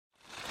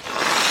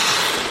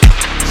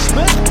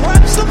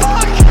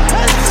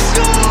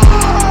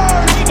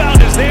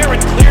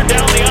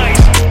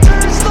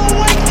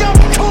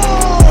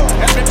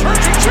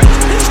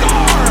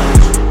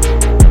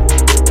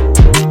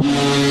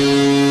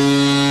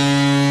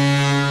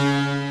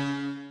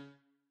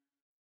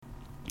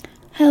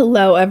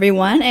Hello,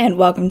 everyone, and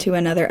welcome to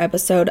another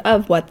episode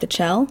of What the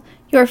Chell,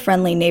 your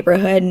friendly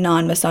neighborhood,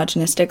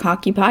 non-misogynistic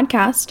hockey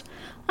podcast.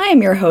 I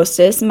am your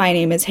hostess. My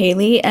name is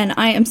Haley, and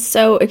I am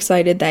so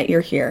excited that you're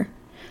here.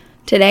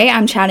 Today,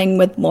 I'm chatting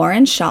with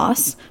Lauren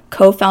Shoss,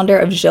 co-founder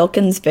of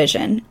Jilkin's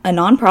Vision, a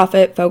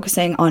nonprofit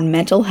focusing on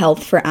mental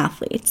health for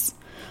athletes.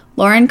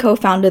 Lauren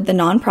co-founded the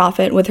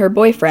nonprofit with her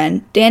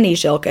boyfriend, Danny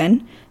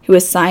Jilkin, who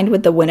is signed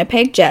with the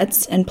Winnipeg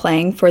Jets and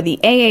playing for the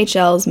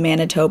AHL's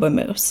Manitoba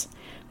Moose.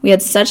 We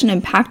had such an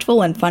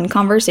impactful and fun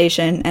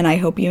conversation, and I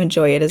hope you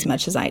enjoy it as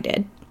much as I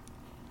did.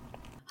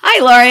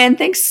 Hi, Lauren.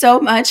 Thanks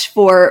so much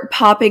for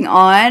popping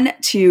on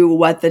to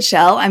What the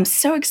Chell. I'm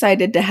so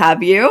excited to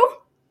have you.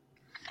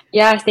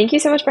 Yeah, thank you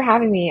so much for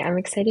having me. I'm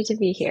excited to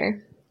be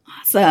here.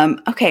 Awesome.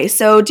 Okay,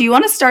 so do you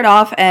want to start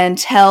off and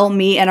tell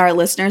me and our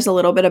listeners a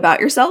little bit about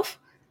yourself?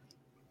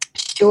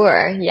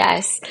 Sure,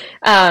 yes.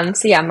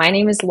 My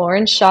name is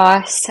Lauren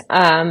Shoss.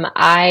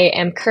 I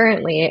am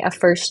currently a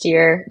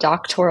first-year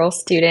doctoral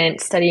student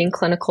studying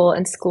clinical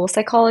and school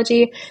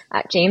psychology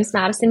at James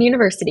Madison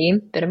University.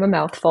 Bit of a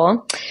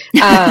mouthful.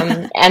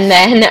 And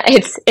then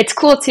it's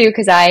cool too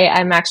because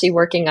I'm actually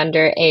working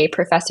under a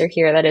professor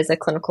here that is a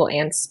clinical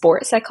and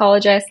sports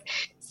psychologist.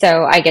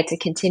 So I get to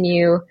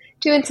continue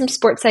doing some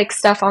sports psych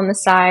stuff on the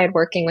side,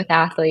 working with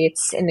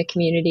athletes in the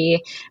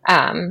community.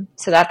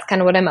 So that's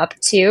kind of what I'm up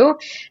to.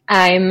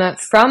 I'm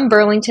from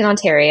Burlington,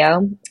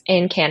 Ontario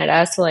in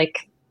Canada. So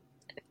like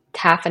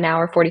half an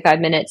hour, 45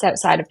 minutes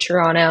outside of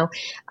Toronto,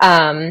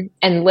 and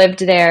lived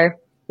there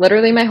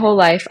literally my whole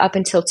life up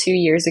until 2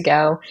 years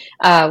ago,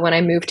 when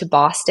I moved to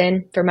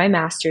Boston for my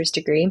master's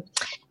degree.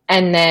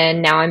 And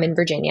then now I'm in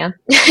Virginia.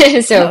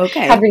 So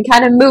I've been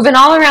kind of moving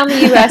all around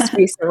the U.S.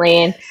 recently,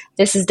 and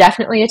this is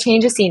definitely a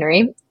change of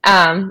scenery.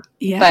 For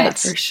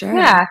sure.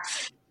 Yeah.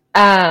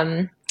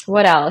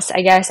 What else?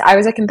 I guess I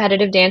was a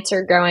competitive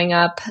dancer growing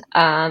up.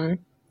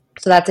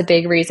 So that's a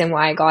big reason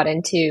why I got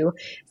into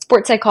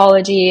sports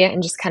psychology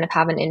and just kind of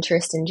have an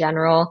interest in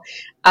general.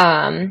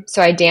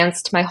 So I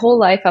danced my whole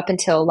life up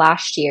until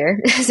last year.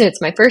 So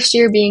it's my first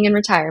year being in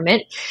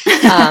retirement.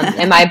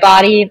 And my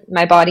body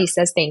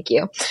says thank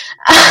you.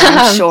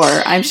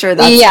 I'm sure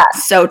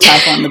that's so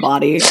tough on the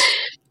body.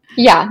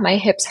 Yeah, my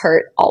hips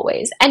hurt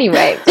always.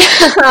 Anyway,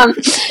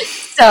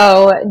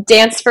 so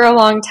danced for a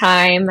long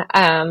time.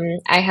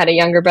 I had a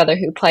younger brother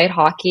who played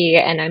hockey,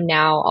 and I'm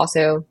now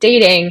also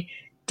dating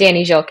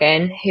Danny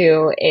Jilkin,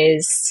 who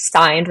is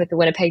signed with the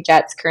Winnipeg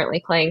Jets, currently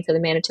playing for the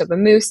Manitoba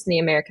Moose in the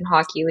American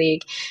Hockey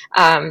League.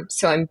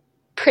 So I'm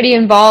pretty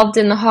involved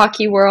in the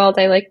hockey world,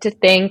 I like to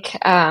think.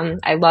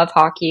 I love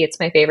hockey. It's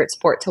my favorite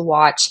sport to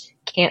watch.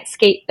 Can't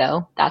skate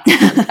though. That's a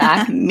fun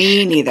fact.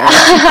 Me neither.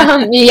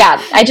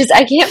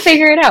 I can't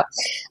figure it out.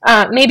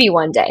 Maybe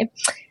one day.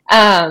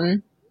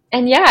 And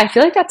yeah, I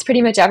feel like that's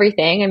pretty much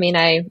everything. I mean,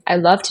 I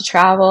love to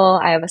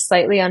travel. I have a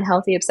slightly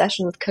unhealthy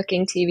obsession with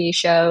cooking TV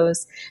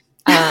shows.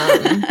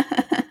 That's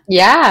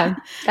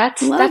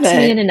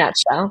me in a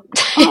nutshell.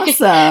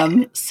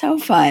 Awesome. So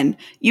fun.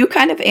 You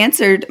kind of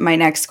answered my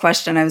next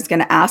question I was going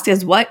to ask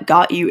is what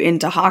got you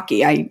into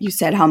hockey? You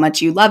said how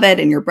much you love it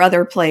and your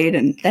brother played,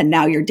 and then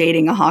now you're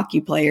dating a hockey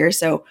player.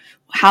 So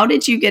how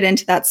did you get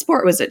into that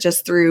sport? Was it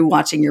just through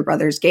watching your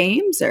brother's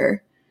games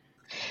or?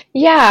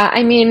 Yeah,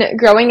 I mean,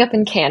 growing up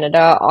in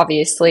Canada,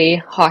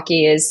 obviously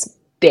hockey is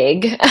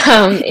big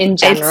in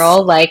general.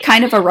 It's like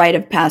kind of a rite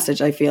of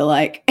passage, I feel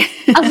like.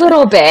 A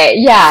little bit.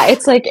 Yeah.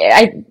 It's like,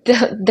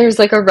 there's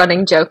like a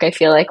running joke, I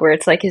feel like, where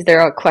it's like, is there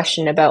a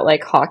question about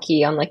like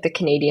hockey on like the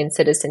Canadian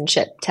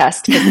citizenship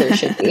test? Because there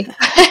should be.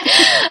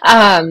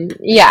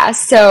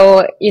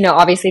 So,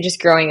 obviously just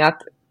growing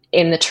up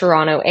in the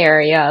Toronto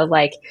area,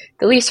 like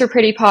the Leafs were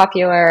pretty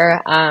popular.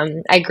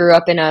 I grew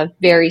up in a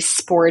very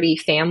sporty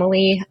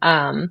family.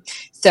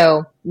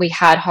 So we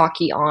had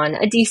hockey on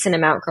a decent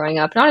amount growing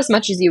up, not as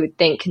much as you would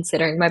think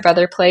considering my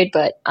brother played,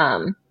 but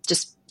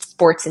just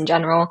sports in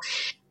general.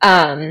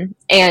 And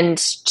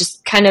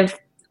just kind of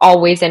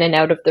always in and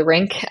out of the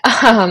rink.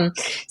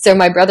 So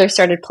my brother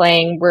started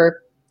playing,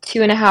 we're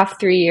 2.5,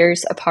 3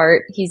 years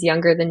apart. He's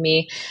younger than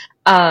me.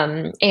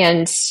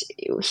 And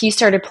he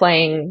started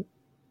playing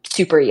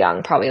super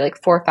young, probably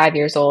like 4 or 5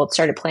 years old,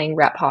 started playing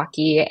rep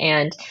hockey.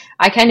 And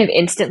I kind of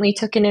instantly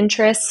took an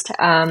interest.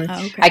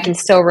 I can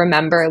still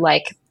remember,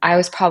 like, I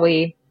was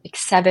probably like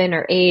 7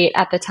 or 8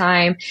 at the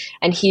time.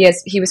 And he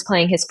was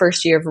playing his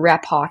first year of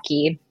rep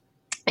hockey.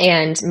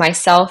 And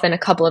myself and a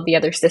couple of the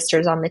other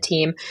sisters on the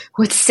team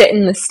would sit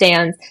in the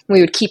stands and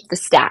we would keep the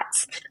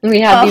stats. And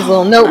we had these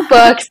little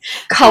notebooks,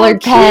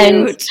 colored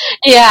pens.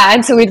 Yeah.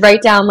 And so we'd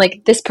write down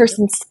like this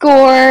person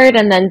scored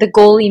and then the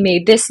goalie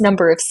made this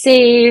number of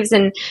saves.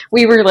 And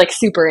we were like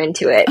super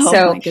into it.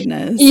 Oh my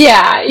goodness.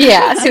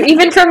 Yeah. So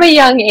even from a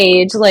young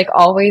age, like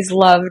always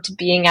loved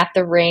being at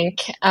the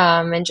rink,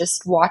 and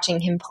just watching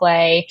him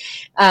play.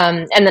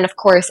 And then of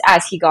course,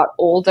 as he got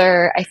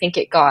older, I think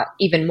it got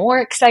even more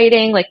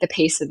exciting. Like the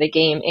pace of the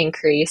game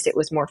increased. It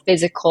was more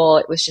physical.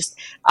 It was just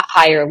a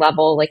higher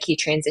level. Like he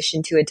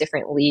transitioned to a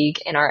different league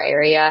in our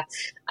area.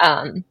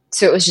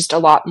 So it was just a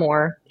lot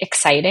more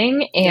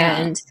exciting.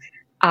 And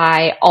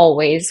I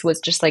always was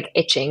just like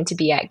itching to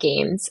be at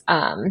games.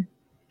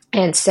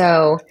 And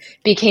so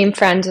became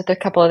friends with a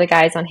couple of the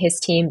guys on his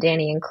team,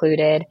 Danny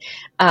included.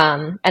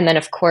 And then,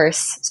 of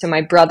course, so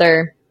my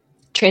brother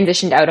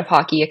transitioned out of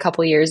hockey a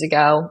couple years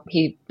ago.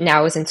 He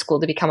now is in school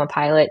to become a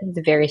pilot. He's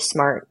a very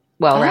smart,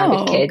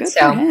 well-rounded kid. Good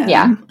so for him.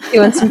 yeah,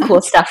 doing some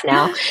cool stuff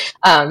now.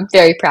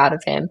 Very proud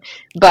of him.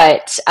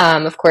 But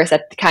of course,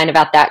 at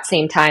that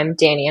same time,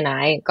 Danny and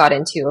I got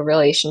into a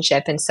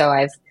relationship. And so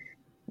I've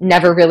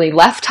never really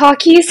left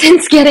hockey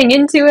since getting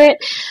into it.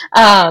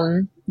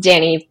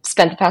 Danny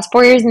spent the past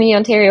 4 years in the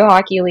Ontario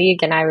Hockey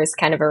League, and I was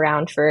kind of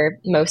around for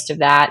most of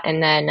that.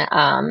 And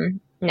then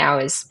now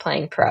is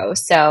playing pro.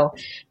 So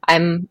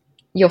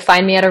you'll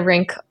find me at a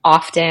rink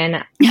often.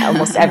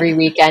 Almost every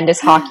weekend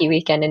is hockey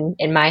weekend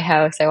in my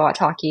house. I watch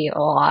hockey a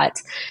lot.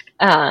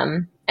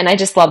 And I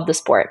just love the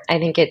sport. I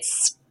think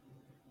it's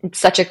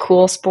such a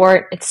cool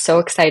sport. It's so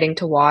exciting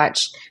to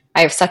watch.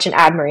 I have such an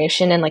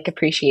admiration and like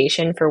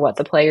appreciation for what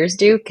the players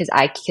do because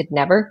I could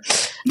never.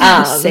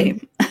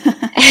 Same.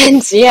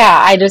 And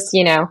yeah, I just,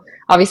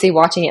 obviously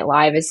watching it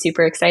live is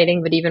super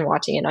exciting, but even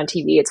watching it on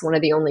TV, it's one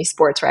of the only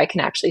sports where I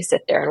can actually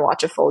sit there and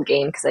watch a full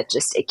game because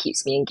it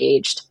keeps me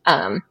engaged.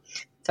 So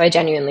I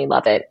genuinely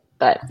love it.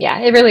 But yeah,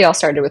 it really all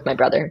started with my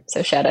brother.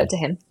 So shout out to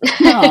him.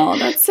 Oh,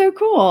 that's so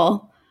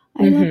cool.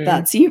 I love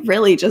that. So you've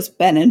really just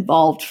been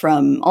involved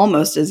from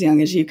almost as young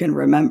as you can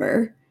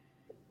remember.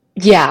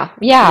 Yeah,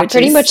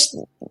 pretty much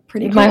cool.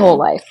 My whole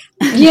life.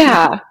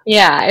 Yeah,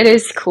 it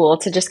is cool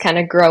to just kind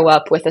of grow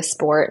up with a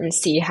sport and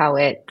see how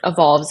it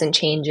evolves and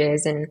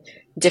changes and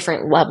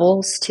different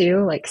levels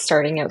too, like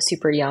starting out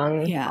super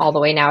young all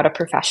the way now to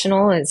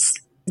professional is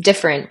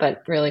different,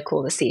 but really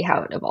cool to see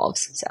how it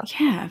evolves. So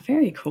yeah,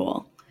 very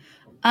cool.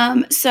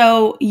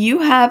 So you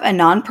have a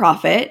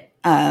nonprofit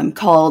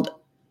called,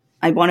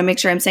 I want to make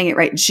sure I'm saying it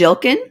right,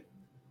 Jilkin?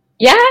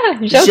 Yeah,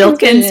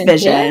 Jilkin's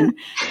Vision.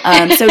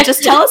 Yeah. So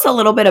just tell us a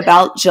little bit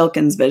about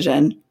Jilkin's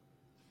Vision.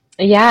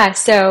 Yeah,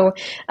 so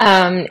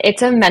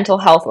it's a mental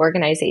health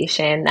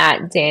organization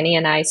that Danny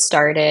and I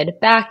started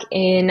back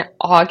in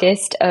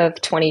August of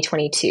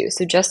 2022,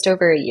 so just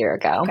over a year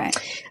ago. Okay.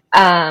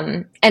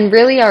 And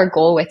really our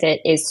goal with it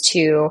is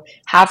to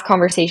have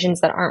conversations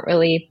that aren't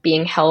really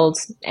being held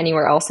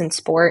anywhere else in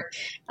sport,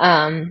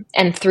 and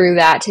through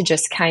that to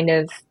just kind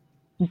of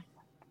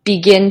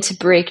begin to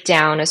break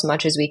down as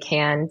much as we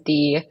can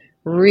the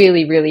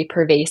really, really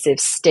pervasive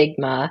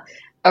stigma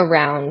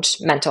around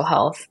mental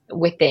health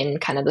within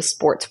kind of the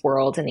sports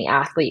world and the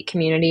athlete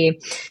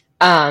community.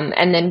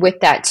 And then with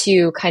that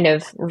too, kind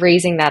of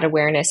raising that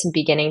awareness and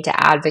beginning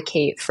to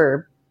advocate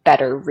for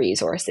better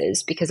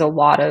resources because a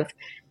lot of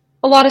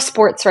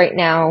sports right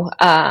now,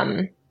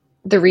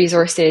 the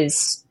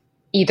resources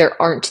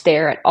either aren't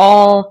there at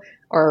all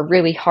or are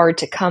really hard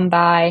to come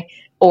by,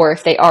 or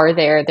if they are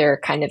there, they're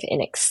kind of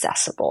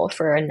inaccessible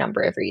for a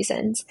number of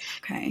reasons.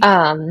 Okay.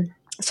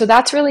 So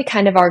that's really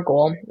kind of our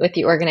goal with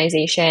the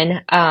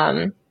organization.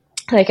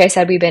 Like I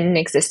said, we've been in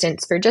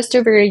existence for just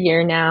over a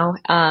year now.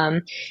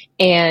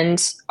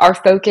 And our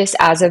focus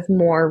as of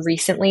more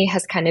recently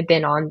has kind of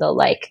been on the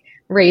like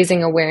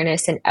raising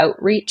awareness and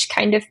outreach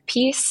kind of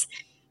piece.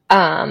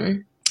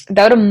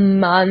 About a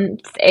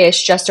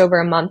month-ish, just over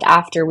a month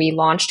after we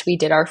launched, we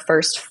did our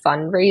first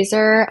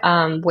fundraiser,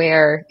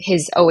 where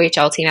his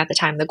OHL team at the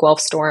time, the Guelph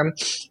Storm,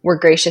 were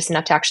gracious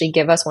enough to actually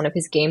give us one of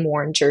his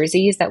game-worn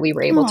jerseys that we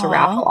were able to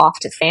raffle off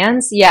to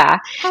fans. Yeah.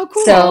 How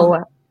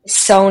cool.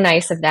 So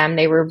nice of them.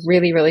 They were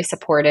really, really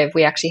supportive.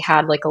 We actually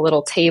had like a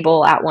little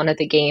table at one of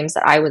the games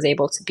that I was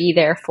able to be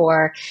there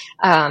for.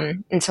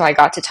 And so I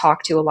got to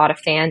talk to a lot of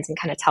fans and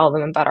kind of tell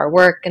them about our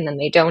work, and then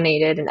they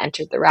donated and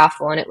entered the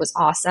raffle, and it was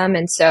awesome.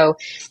 And so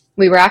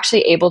we were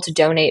actually able to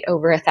donate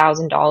over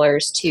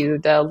 $1,000 to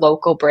the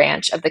local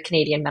branch of the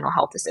Canadian Mental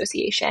Health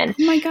Association.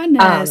 Oh my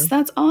goodness,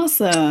 that's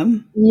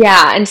awesome.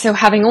 Yeah, and so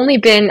having only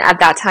been at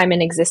that time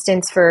in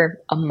existence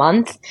for a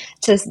month,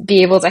 to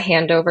be able to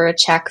hand over a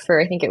check for,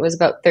 I think it was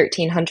about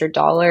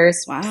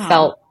 $1,300,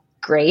 felt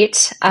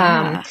great.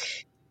 Yeah.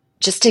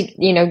 Just to,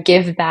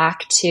 give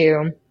back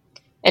to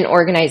an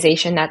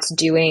organization that's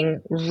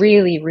doing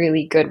really,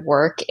 really good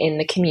work in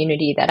the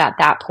community that at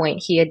that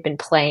point he had been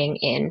playing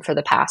in for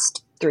the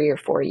past 3 or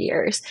 4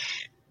 years.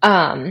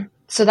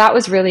 So that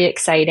was really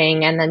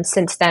exciting. And then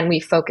since then we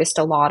focused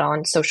a lot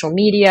on social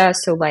media.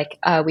 So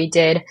we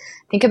did, I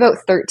think about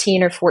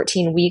 13 or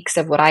 14 weeks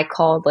of what I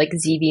called like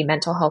ZV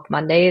Mental Health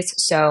Mondays.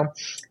 So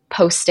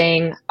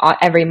posting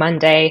every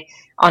Monday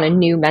on a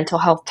new mental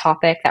health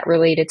topic that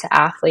related to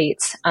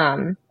athletes,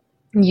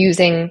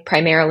 using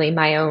primarily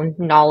my own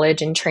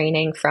knowledge and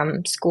training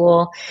from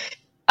school.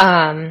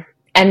 And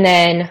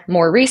then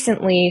more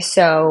recently,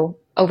 so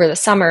over the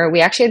summer, we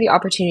actually had the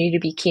opportunity to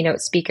be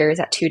keynote speakers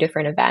at 2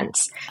 different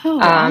events. Oh,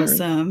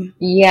 awesome.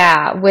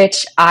 Yeah,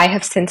 which I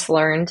have since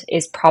learned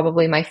is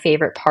probably my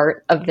favorite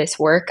part of this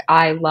work.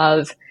 I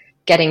love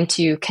getting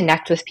to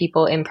connect with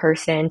people in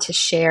person, to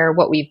share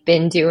what we've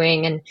been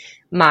doing and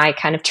my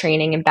kind of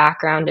training and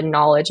background and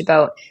knowledge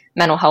about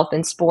mental health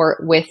and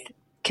sport with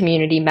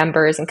community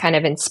members and kind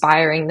of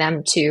inspiring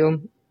them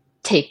to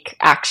take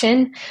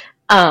action.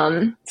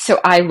 So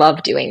I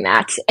love doing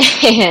that.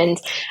 And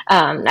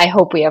I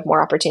hope we have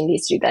more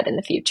opportunities to do that in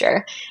the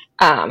future.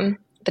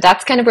 But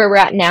that's kind of where we're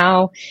at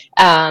now.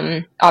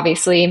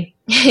 Obviously,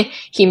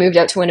 he moved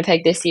out to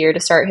Winnipeg this year to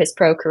start his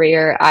pro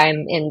career.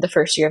 I'm in the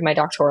first year of my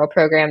doctoral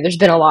program. There's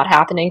been a lot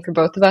happening for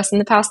both of us in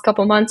the past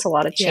couple months, a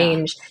lot of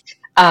change.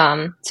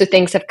 So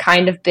things have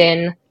kind of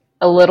been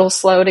a little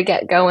slow to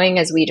get going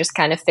as we just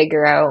kind of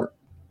figure out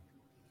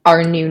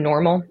our new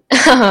normal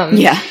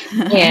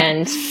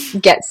and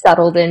get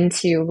settled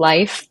into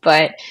life.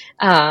 But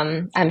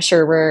I'm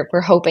sure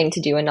we're hoping to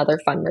do another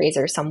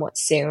fundraiser somewhat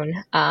soon,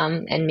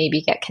 and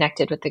maybe get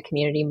connected with the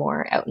community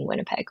more out in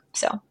Winnipeg.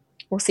 So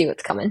we'll see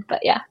what's coming. But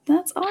yeah.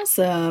 That's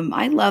awesome.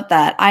 I love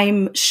that.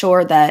 I'm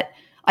sure that,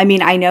 I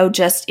mean, I know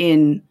just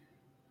in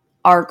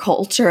our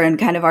culture and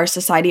kind of our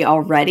society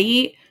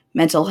already,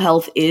 mental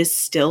health is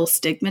still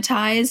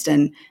stigmatized,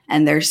 and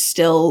there's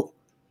still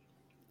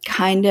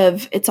kind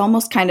of, it's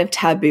almost kind of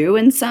taboo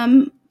in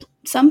some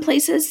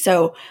places.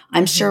 So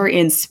I'm sure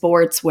in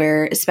sports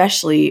where,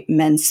 especially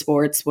men's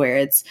sports, where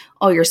it's,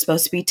 oh, you're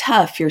supposed to be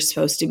tough, you're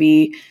supposed to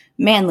be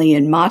manly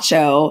and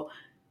macho,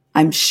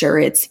 I'm sure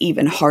it's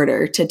even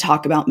harder to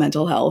talk about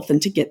mental health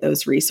and to get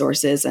those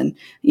resources. And,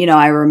 you know,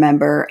 I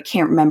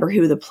can't remember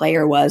who the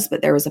player was,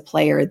 but there was a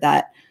player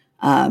that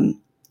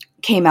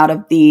came out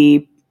of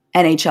the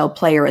NHL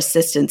player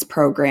assistance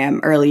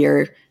program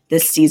earlier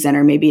this season,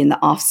 or maybe in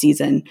the off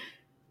season,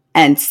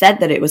 and said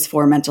that it was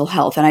for mental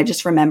health. And I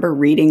just remember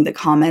reading the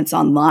comments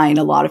online,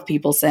 a lot of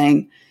people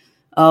saying,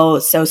 oh,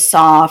 so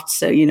soft.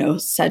 So, you know,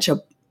 such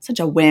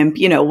a wimp,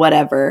 you know,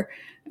 whatever,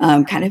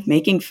 kind of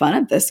making fun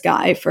of this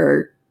guy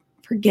for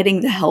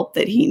getting the help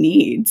that he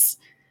needs.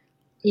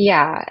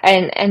 Yeah.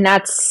 And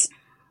that's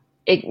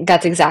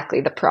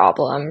exactly the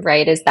problem,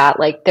 right? Is that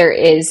like there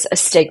is a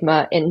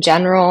stigma in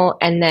general.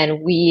 And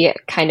then we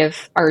kind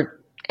of are,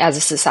 as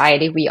a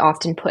society, we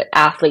often put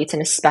athletes,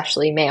 and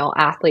especially male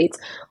athletes,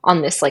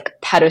 on this like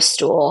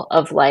pedestal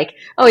of like,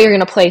 oh, you're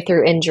going to play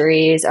through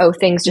injuries. Oh,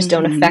 things just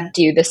don't affect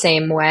you the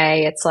same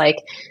way. It's like,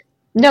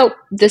 nope,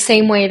 the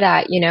same way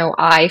that, you know,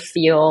 I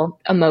feel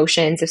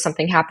emotions if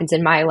something happens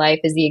in my life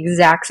is the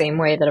exact same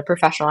way that a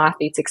professional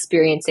athlete's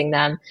experiencing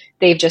them.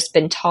 They've just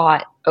been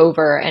taught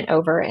over and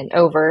over and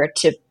over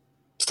to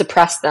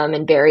suppress them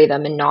and bury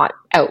them and not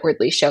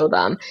outwardly show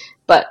them.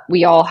 But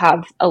we all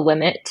have a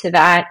limit to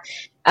that.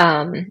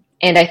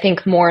 And I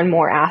think more and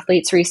more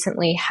athletes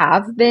recently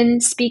have been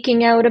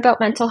speaking out about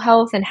mental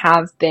health and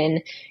have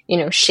been, you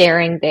know,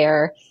 sharing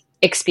their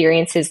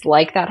experiences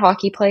like that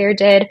hockey player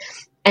did.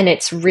 And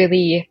it's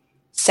really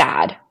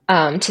sad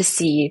to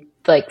see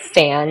like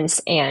fans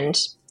and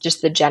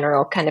just the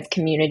general kind of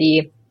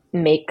community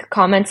make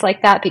comments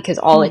like that, because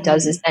all it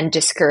does is then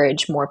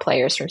discourage more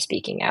players from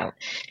speaking out.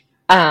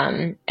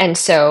 And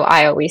so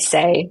I always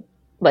say,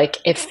 like,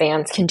 if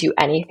fans can do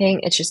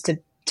anything, it's just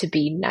to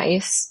be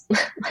nice.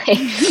 Like,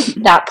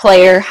 that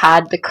player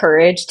had the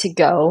courage to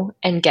go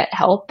and get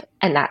help,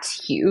 and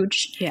that's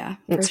huge. Yeah,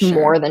 it's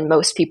more than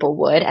most people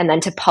would. And then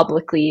to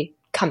publicly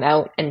come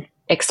out and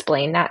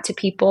explain that to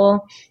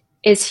people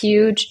is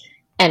huge.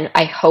 And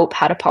I hope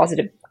had a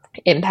positive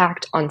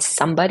impact on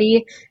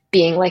somebody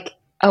being like,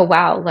 oh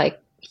wow, like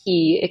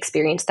he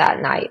experienced that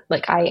and I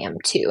am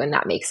too. And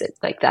that makes it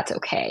like, that's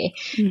okay.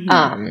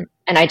 And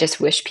I just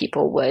wish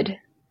people would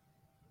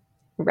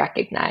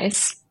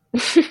recognize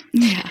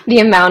the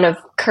amount of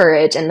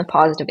courage and the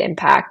positive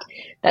impact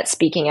that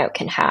speaking out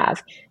can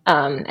have.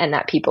 And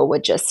that people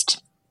would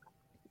just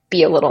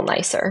be a little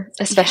nicer,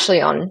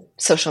 especially on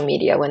social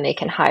media, when they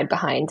can hide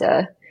behind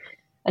a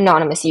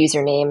anonymous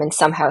username and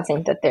somehow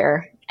think that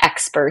they're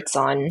experts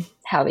on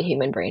how the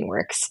human brain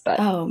works. But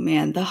oh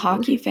man, the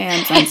hockey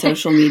fans on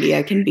social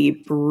media can be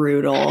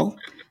brutal.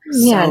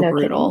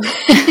 Brutal.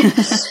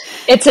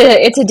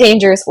 It's a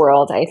dangerous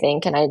world, I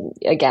think. And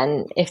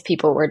again, if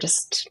people were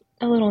just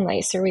a little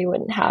nicer, we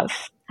wouldn't have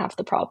half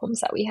the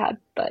problems that we had.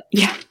 But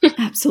yeah,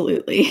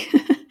 absolutely.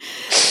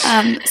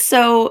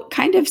 So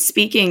kind of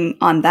speaking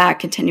on that,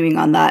 continuing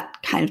on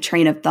that kind of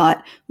train of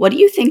thought, what do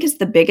you think is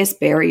the biggest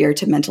barrier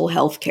to mental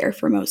health care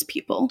for most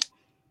people?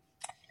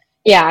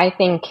 Yeah, I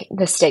think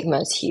the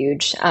stigma is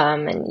huge.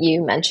 And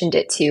you mentioned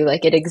it too,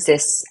 like it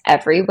exists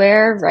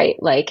everywhere, right?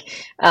 Like,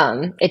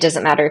 it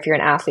doesn't matter if you're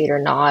an athlete or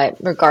not,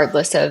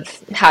 regardless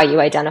of how you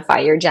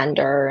identify your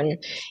gender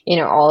and, you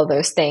know, all of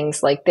those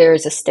things, like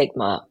there's a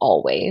stigma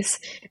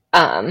always.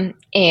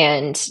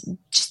 And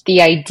just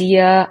the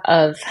idea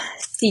of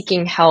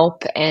seeking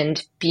help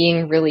and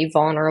being really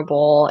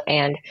vulnerable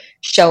and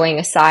showing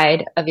a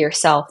side of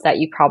yourself that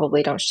you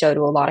probably don't show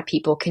to a lot of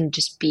people can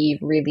just be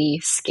really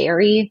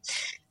scary.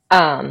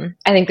 I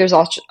think there's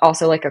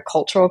also like a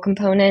cultural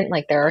component.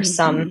 Like there are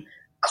some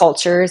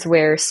cultures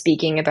where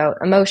speaking about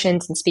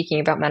emotions and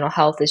speaking about mental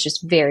health is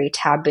just very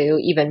taboo,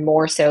 even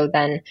more so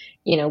than,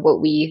 you know,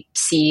 what we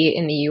see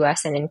in the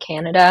US and in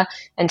Canada.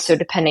 And so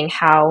depending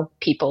how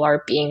people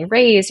are being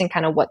raised and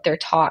kind of what they're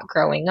taught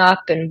growing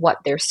up and what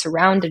they're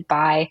surrounded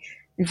by,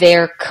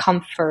 their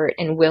comfort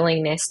and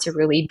willingness to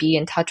really be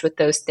in touch with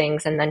those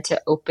things and then to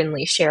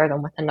openly share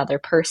them with another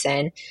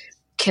person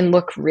can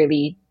look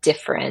really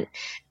different.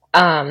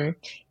 And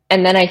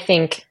then I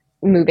think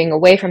moving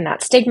away from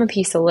that stigma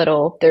piece a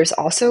little, there's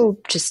also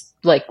just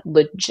like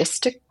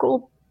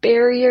logistical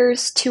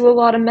barriers to a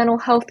lot of mental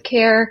health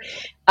care.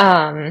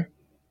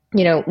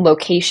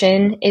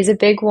 Location is a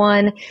big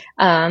one.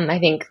 I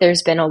think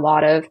there's been a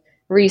lot of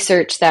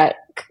research that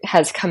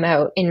has come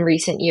out in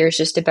recent years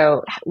just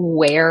about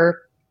where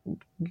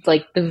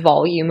like the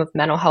volume of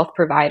mental health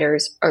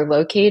providers are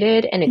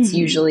located, and it's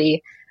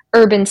usually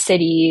urban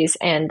cities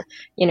and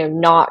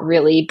not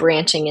really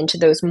branching into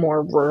those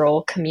more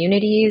rural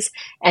communities.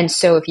 And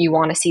so if you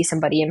want to see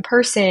somebody in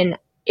person,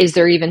 is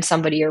there even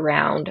somebody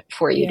around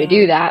for you to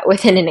do that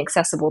within an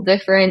accessible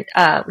different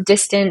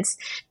distance?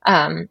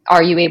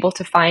 Are you able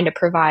to find a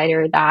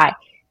provider that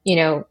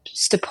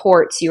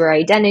supports your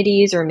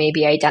identities or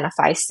maybe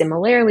identifies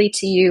similarly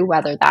to you,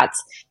 whether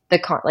that's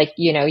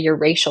your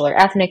racial or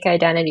ethnic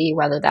identity,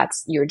 whether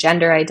that's your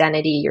gender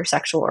identity, your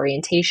sexual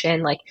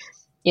orientation,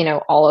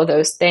 all of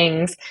those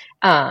things.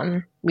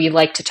 We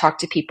like to talk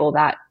to people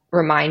that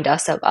remind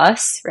us of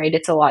us, right?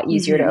 It's a lot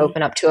easier to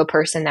open up to a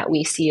person that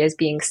we see as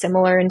being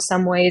similar in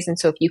some ways. And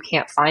so if you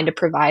can't find a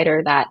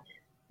provider that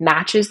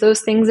matches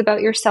those things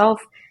about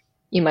yourself,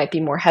 you might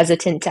be more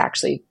hesitant to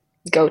actually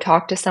go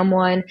talk to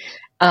someone.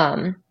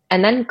 And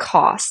then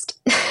cost.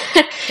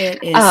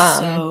 It is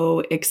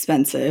so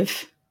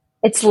expensive.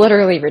 It's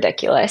literally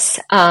ridiculous.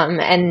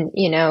 And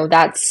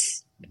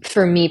that's,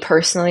 for me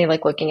personally,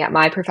 like looking at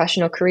my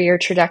professional career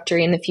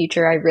trajectory in the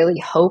future, I really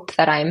hope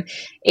that I'm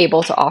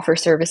able to offer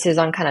services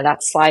on kind of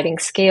that sliding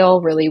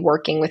scale, really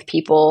working with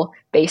people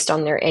based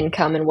on their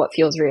income and what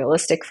feels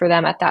realistic for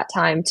them at that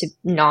time, to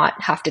not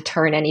have to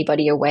turn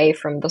anybody away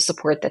from the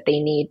support that they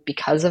need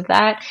because of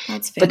that.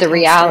 That's fantastic. But the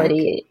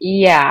reality,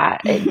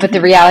 but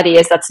the reality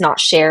is that's not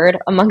shared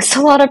amongst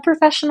a lot of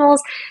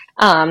professionals.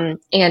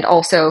 And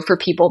also for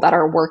people that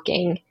are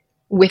working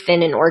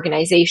within an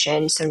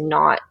organization, so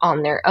not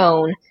on their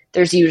own,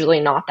 there's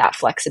usually not that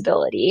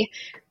flexibility.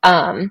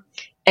 And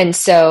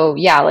so,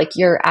 like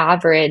your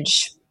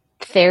average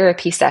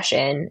therapy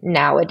session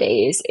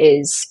nowadays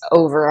is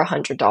over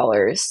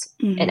 $100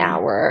 an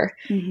hour.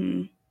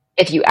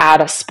 If you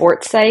add a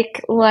sports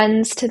psych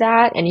lens to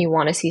that and you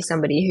want to see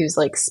somebody who's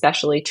like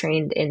specially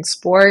trained in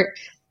sport,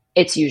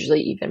 it's usually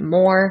even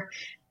more.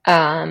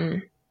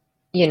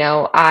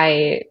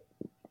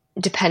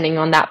 Depending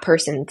on that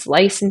person's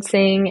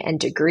licensing and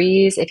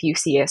degrees, if you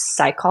see a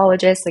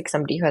psychologist, like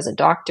somebody who has a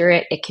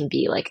doctorate, it can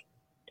be like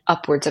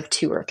upwards of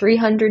 $200 or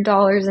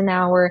 $300 an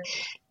hour.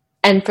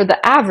 And for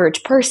the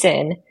average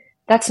person,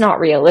 that's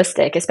not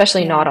realistic,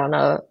 especially not on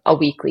a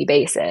weekly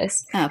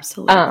basis.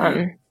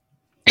 Absolutely.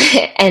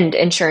 And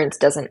insurance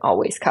doesn't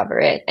always cover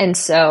it. And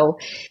so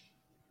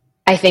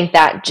I think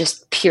that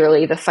just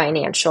purely the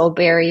financial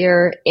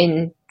barrier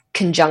in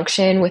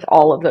conjunction with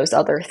all of those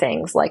other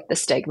things like the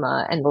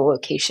stigma and the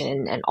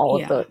location and all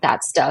of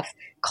that stuff,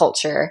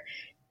 culture,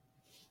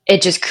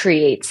 it just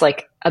creates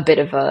like a bit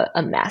of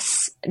a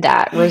mess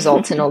that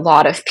results in a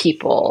lot of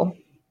people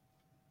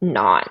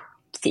not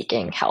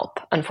seeking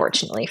help,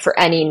 unfortunately, for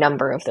any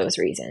number of those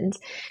reasons.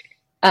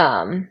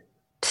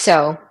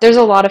 So there's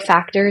a lot of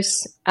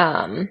factors,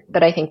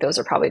 but I think those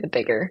are probably the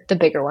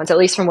bigger ones, at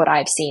least from what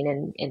I've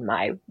seen in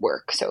my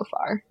work so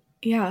far.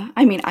 Yeah.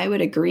 I mean, I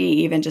would agree,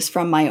 even just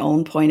from my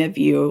own point of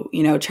view,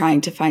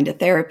 trying to find a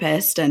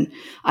therapist. And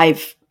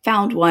I've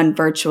found one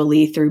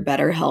virtually through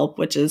BetterHelp,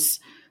 which is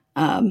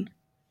a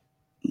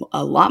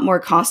lot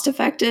more cost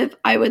effective,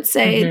 I would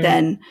say,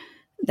 than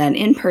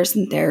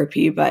in-person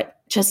therapy. But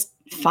just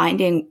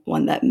finding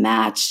one that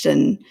matched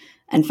and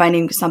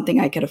finding something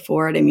I could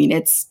afford. I mean,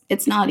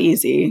 it's not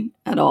easy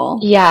at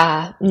all.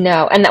 Yeah,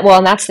 no. And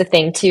that's the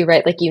thing too,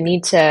 right? Like you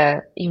need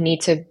to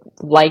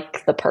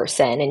like the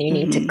person and you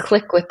need to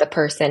click with the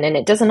person, and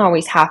it doesn't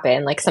always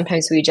happen. Like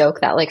sometimes we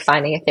joke that like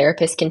finding a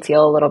therapist can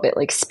feel a little bit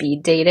like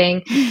speed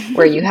dating,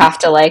 where you have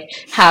to like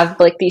have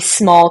like these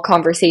small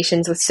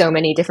conversations with so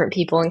many different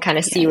people and kind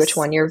of see which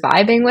one you're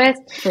vibing with.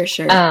 For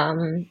sure.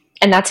 And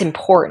that's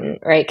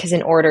important, right? Because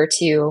in order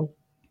to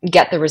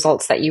get the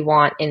results that you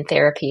want in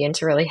therapy and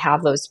to really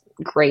have those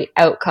great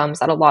outcomes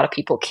that a lot of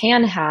people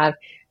can have,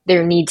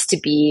 there needs to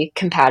be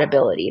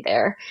compatibility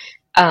there.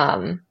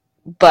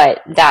 But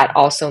that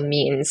also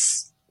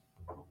means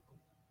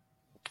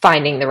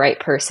finding the right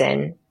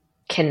person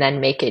can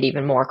then make it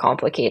even more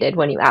complicated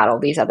when you add all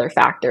these other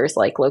factors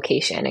like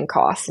location and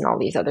cost and all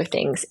these other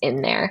things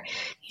in there.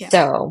 Yeah.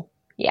 So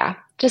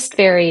just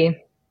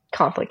very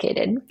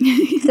complicated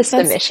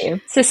system issue.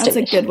 That's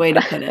a good way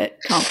to put it.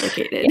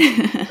 Complicated.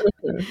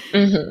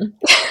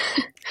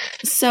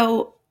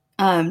 So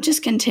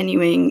just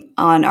continuing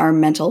on our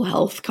mental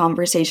health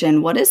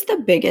conversation, what is the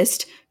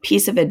biggest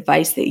piece of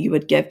advice that you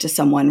would give to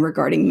someone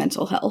regarding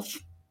mental health?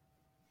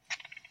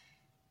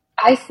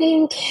 I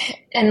think,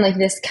 and like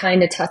this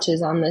kind of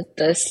touches on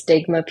the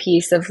stigma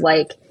piece of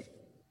like,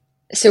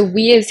 so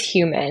we as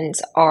humans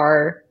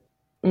are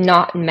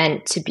not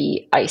meant to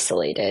be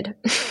isolated.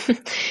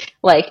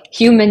 Like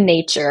human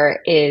nature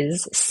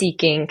is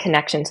seeking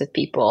connections with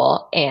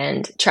people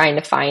and trying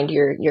to find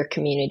your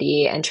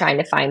community and trying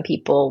to find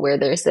people where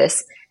there's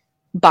this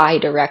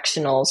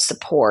bi-directional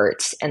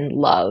support and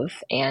love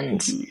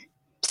and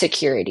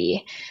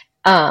security.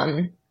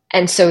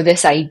 And so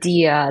this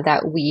idea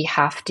that we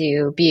have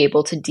to be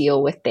able to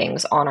deal with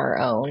things on our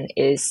own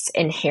is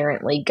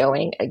inherently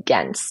going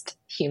against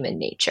human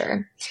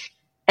nature.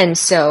 And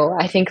so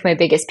I think my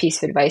biggest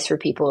piece of advice for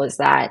people is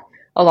that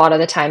a lot of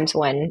the times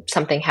when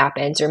something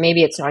happens, or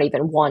maybe it's not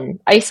even one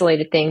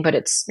isolated thing, but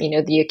it's,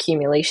 the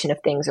accumulation of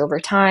things over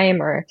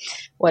time or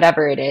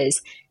whatever it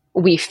is,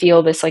 we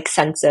feel this like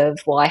sense of,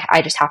 well,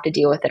 I just have to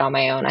deal with it on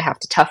my own. I have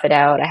to tough it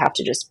out. I have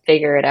to just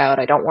figure it out.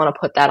 I don't want to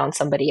put that on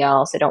somebody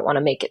else. I don't want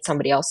to make it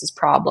somebody else's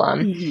problem.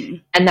 Mm-hmm.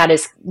 And that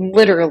is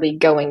literally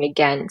going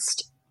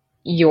against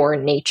your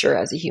nature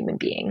as a human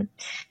being.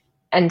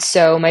 And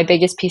so my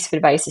biggest piece of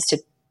advice is to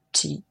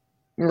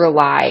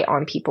rely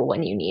on people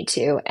when you need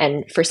to.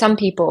 And for some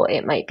people,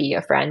 it might be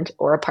a friend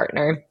or a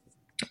partner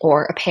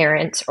or a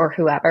parent or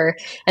whoever.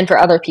 And for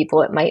other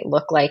people, it might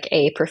look like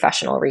a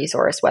professional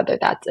resource, whether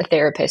that's a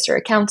therapist or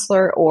a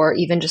counselor, or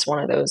even just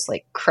one of those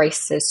like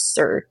crisis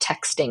or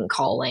texting,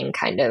 calling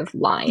kind of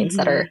lines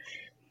that are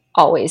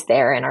always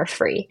there and are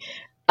free.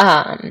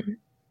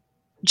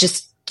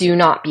 Just do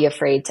not be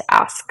afraid to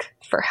ask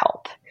for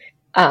help.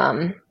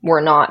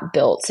 We're not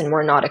built and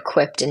we're not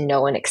equipped, and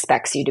no one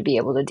expects you to be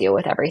able to deal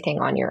with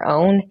everything on your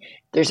own.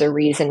 There's a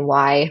reason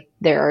why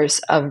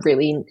there's a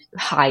really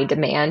high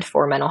demand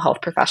for mental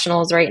health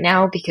professionals right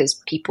now,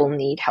 because people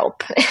need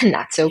help and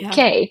that's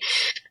okay.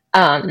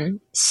 Yeah.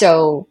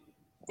 So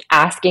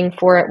asking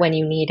for it when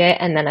you need it.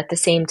 And then at the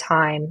same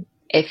time,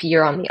 if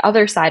you're on the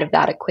other side of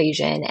that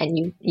equation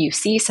and you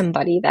see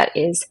somebody that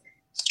is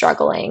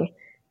struggling,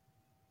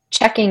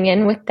 checking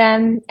in with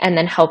them and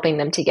then helping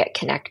them to get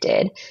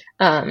connected.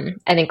 I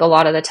think a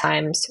lot of the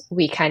times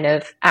we kind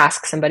of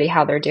ask somebody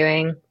how they're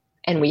doing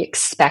and we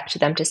expect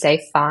them to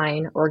say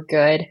fine or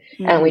good,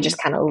 and we just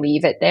kind of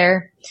leave it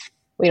there.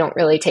 We don't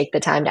really take the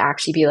time to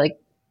actually be like,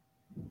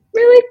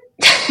 really?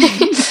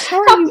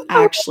 How are you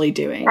actually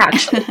doing?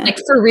 Actually, like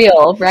for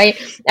real, right?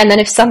 And then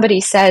if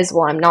somebody says,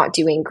 well, I'm not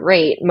doing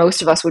great,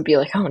 most of us would be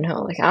like, oh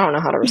no, like I don't know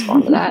how to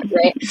respond to that,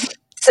 right?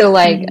 So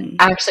like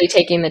actually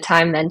taking the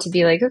time then to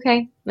be like,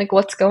 okay, like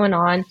what's going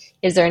on?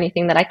 Is there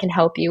anything that I can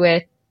help you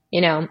with?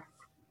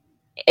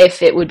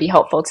 If it would be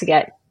helpful to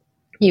get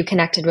you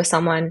connected with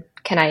someone,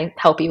 can I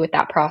help you with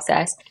that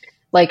process?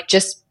 Like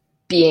just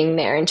being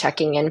there and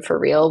checking in for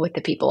real with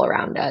the people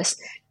around us,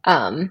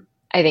 I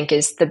think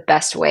is the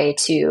best way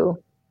to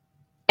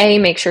A,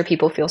 make sure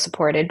people feel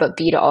supported, but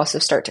B, to also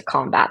start to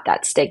combat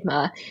that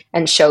stigma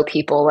and show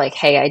people like,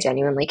 hey, I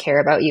genuinely care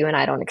about you and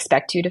I don't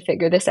expect you to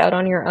figure this out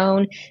on your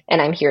own.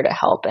 And I'm here to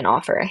help and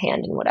offer a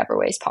hand in whatever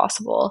ways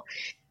possible,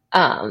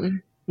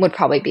 would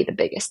probably be the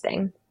biggest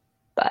thing.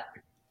 But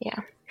yeah.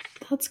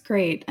 That's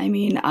great. I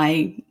mean,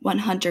 I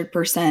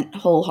 100%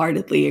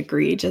 wholeheartedly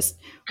agree. Just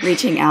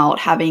reaching out,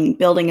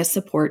 building a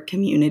support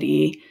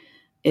community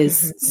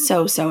is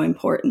so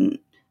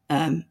important.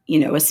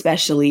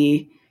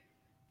 Especially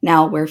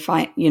now we're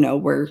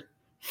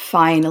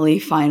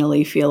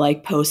finally feel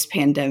like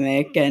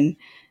post-pandemic, and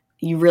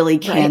you really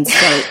can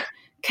start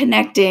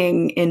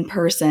connecting in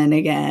person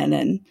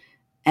again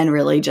and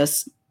really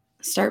just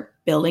start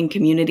building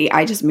community.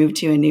 I just moved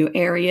to a new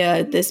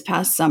area this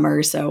past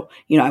summer. So,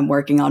 I'm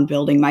working on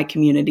building my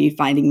community,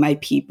 finding my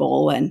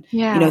people. And,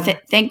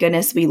 thank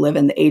goodness we live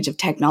in the age of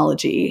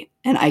technology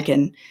and I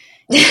can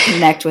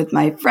connect with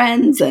my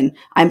friends. And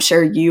I'm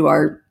sure you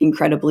are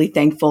incredibly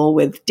thankful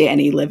with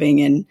Danny living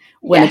in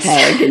Winnipeg.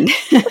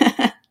 Yes.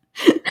 And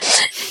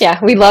yeah,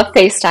 we love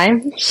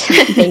FaceTime.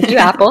 Thank you,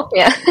 Apple.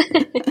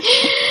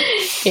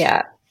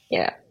 Yeah.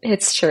 Yeah,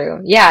 it's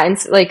true. Yeah,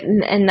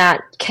 and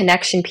that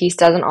connection piece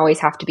doesn't always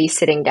have to be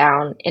sitting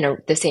down in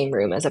the same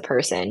room as a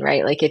person,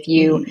 right? Like if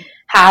you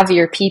have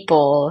your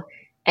people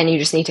and you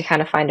just need to kind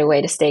of find a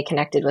way to stay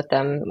connected with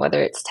them,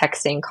 whether it's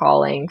texting,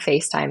 calling,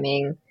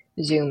 FaceTiming,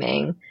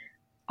 Zooming,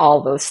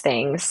 all those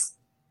things,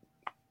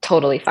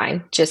 totally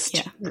fine.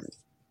 Just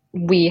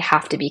we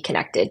have to be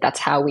connected. That's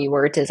how we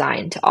were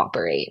designed to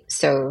operate.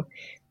 So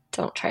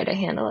don't try to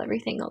handle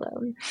everything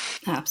alone.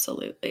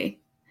 Absolutely.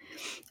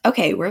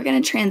 Okay, we're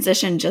going to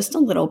transition just a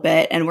little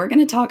bit, and we're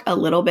going to talk a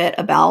little bit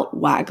about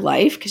WAG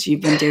life because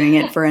you've been doing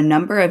it for a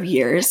number of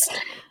years.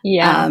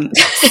 Yeah.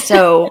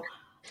 So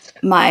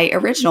my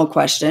original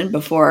question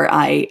before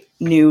I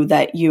knew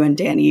that you and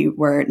Danny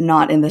were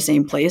not in the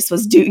same place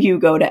was, do you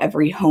go to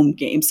every home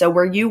game? So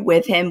were you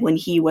with him when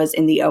he was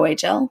in the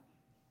OHL?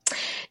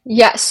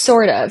 Yeah,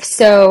 sort of.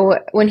 So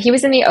when he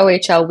was in the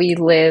OHL, we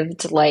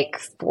lived like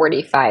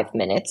 45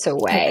 minutes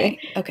away.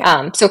 Okay.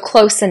 So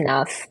close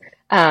enough.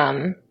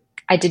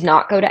 I did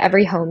not go to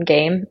every home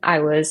game.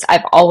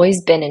 I've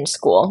always been in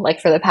school.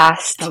 Like for the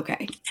past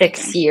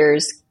 6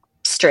 years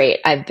straight,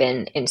 I've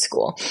been in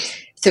school.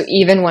 So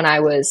even when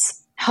I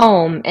was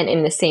home and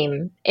in the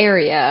same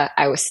area,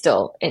 I was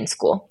still in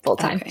school full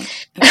time. Okay.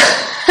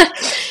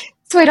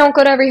 So I don't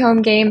go to every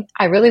home game.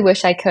 I really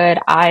wish I could.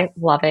 I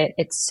love it.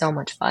 It's so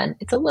much fun.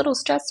 It's a little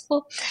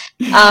stressful.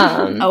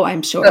 Oh,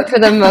 I'm sure. But for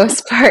the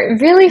most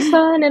part, really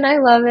fun, and I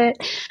love it.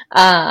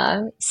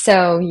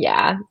 So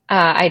yeah,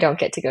 I don't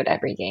get to go to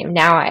every game.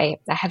 Now I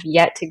have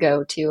yet to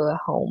go to a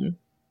home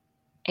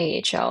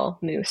AHL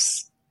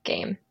Moose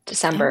game.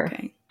 December.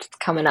 Okay. It's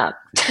coming up.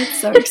 It's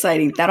so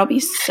exciting. That'll be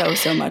so,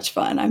 so much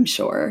fun, I'm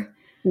sure,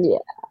 Yeah.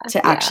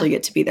 to actually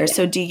get to be there.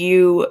 So do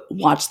you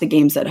watch the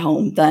games at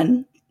home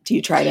then? Do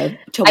you try to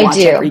I watch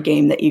do. every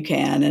game that you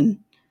can? And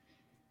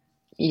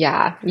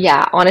Yeah.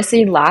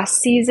 Honestly,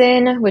 last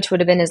season, which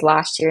would have been his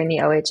last year in the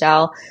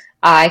OHL,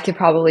 I could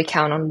probably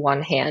count on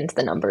one hand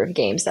the number of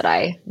games that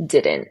I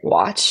didn't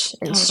watch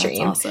and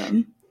stream. That's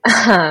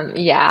awesome.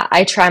 Yeah,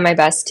 I try my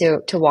best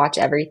to watch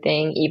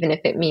everything, even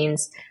if it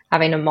means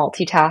having to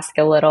multitask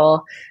a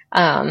little.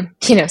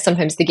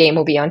 Sometimes the game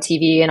will be on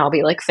TV and I'll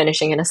be like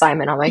finishing an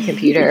assignment on my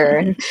computer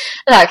and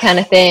that kind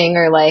of thing,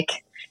 or like,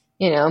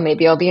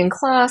 maybe I'll be in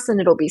class and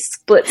it'll be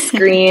split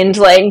screened,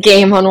 like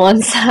game on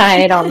one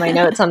side, on my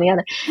notes on the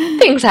other.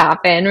 Things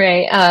happen,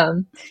 right?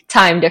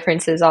 Time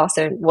differences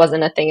also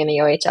wasn't a thing in the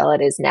OHL.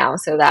 It is now,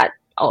 so that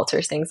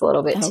alters things a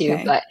little bit too.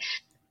 Okay.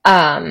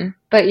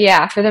 But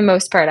yeah, for the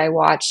most part, I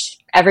watch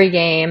every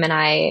game, and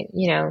I,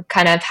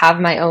 kind of have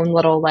my own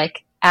little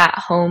like at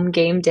home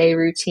game day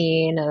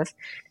routine of,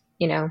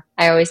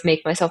 I always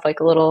make myself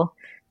like a little,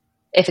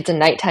 if it's a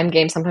nighttime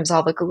game, sometimes I'll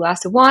have like a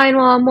glass of wine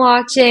while I'm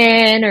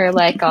watching, or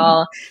like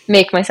I'll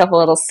make myself a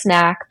little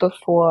snack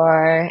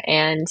before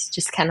and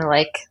just kind of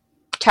like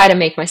try to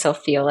make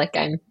myself feel like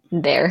I'm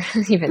there,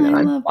 even though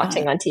I'm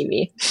watching on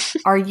TV.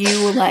 Are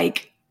you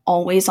like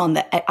always on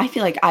I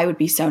feel like I would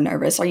be so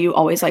nervous. Are you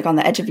always like on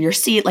the edge of your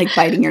seat, like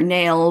biting your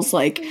nails?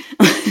 Like,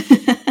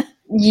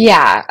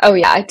 yeah. Oh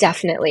yeah,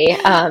 definitely.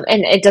 And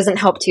it doesn't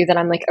help too that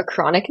I'm like a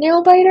chronic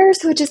nail biter,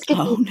 so it just gets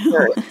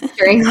hurt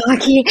during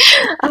hockey.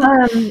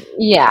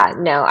 Yeah,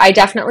 no, I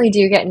definitely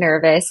do get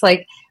nervous,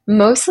 like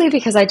mostly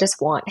because I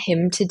just want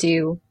him to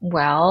do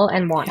well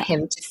and want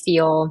him to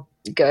feel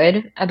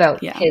good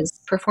about his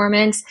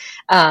performance.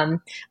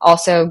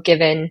 Also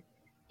given,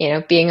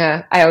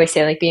 I always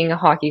say like being a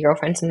hockey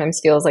girlfriend sometimes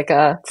feels like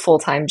a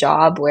full-time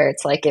job, where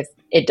it's like if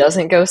it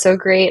doesn't go so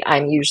great,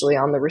 I'm usually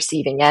on the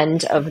receiving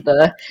end of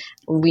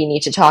we need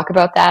to talk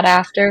about that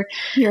after.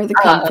 You're the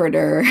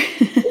comforter.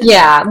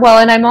 Yeah. Well,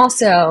 and I'm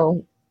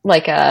also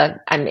like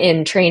I'm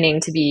in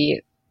training to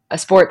be a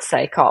sports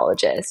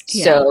psychologist.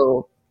 Yeah.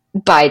 So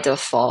by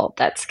default,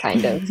 that's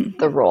kind of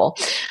the role.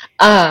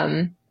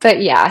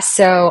 But yeah,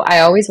 so I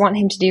always want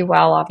him to do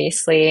well,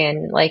 obviously.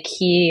 And like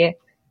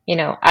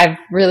I've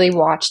really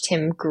watched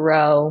him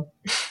grow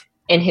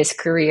in his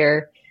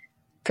career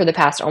for the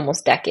past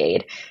almost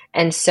decade.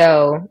 And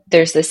so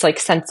there's this like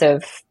sense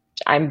of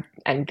I'm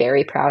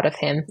very proud of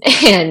him,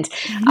 and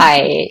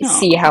I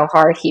see how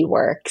hard he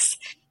works,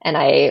 and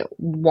I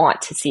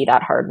want to see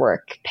that hard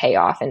work pay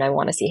off, and I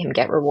want to see him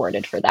get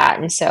rewarded for that.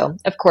 And so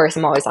of course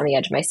I'm always on the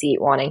edge of my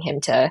seat wanting him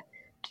to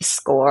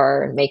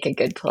score, make a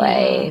good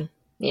play,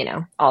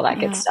 all that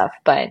good stuff.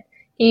 But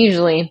he's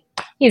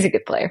a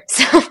good player.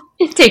 So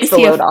it takes the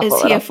load off a little.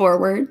 Is he a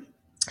forward?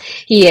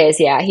 He is,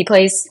 yeah. He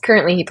plays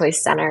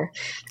center.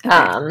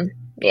 Okay.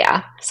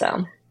 Yeah,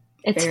 so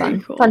it's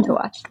fun to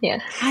watch. Yeah,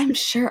 I'm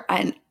sure.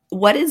 And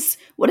what is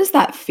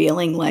that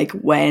feeling like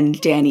when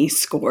Danny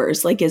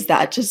scores? Like, is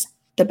that just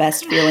the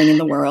best feeling in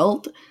the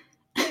world?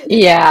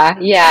 Yeah.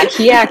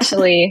 He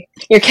actually,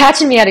 you're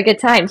catching me at a good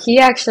time. He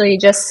actually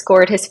just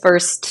scored his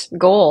first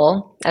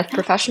goal of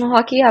professional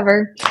hockey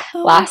ever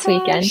last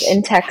weekend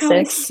in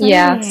Texas.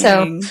 Yeah,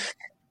 so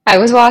I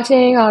was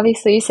watching,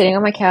 obviously, sitting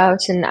on my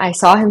couch, and I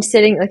saw him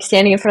standing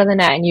in front of the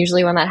net. And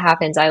usually when that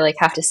happens, I like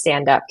have to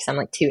stand up because I'm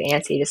like too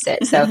antsy to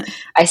sit. So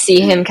I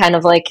see him kind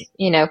of like,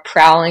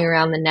 prowling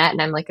around the net,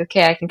 and I'm like,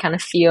 okay, I can kind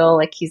of feel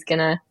like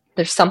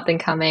there's something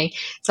coming.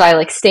 So I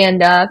like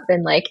stand up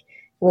and like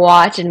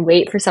watch and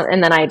wait for something.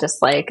 And then I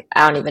just like,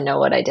 I don't even know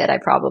what I did. I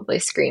probably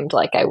screamed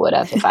like I would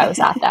have if I was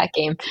at that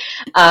game.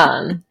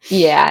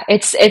 Yeah,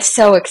 it's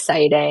so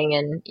exciting.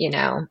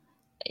 And,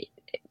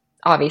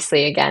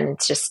 obviously, again,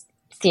 it's just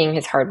seeing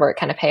his hard work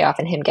kind of pay off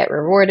and him get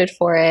rewarded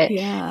for it.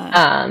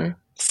 Yeah.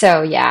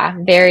 So yeah,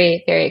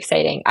 very, very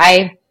exciting.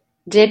 I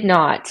did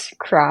not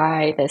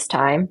cry this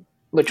time,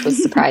 which was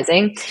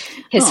surprising.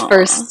 His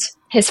first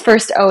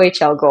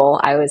OHL goal,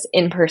 I was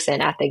in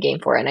person at the game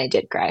for, and I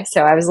did cry.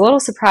 So I was a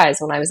little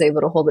surprised when I was able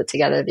to hold it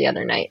together the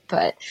other night.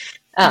 But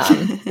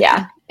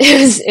yeah,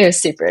 it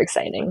was super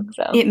exciting.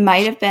 So it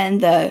might have been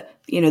the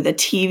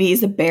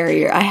TV's a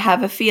barrier. I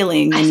have a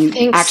feeling when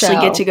you actually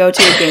get to go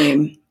to a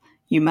game,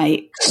 you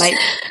might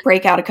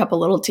break out a couple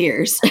little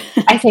tears.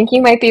 I think you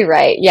might be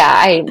right. Yeah,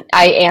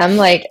 I am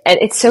like,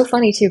 it's so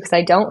funny too, because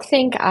I don't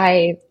think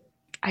I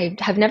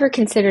have never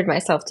considered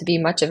myself to be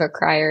much of a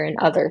crier in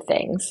other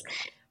things,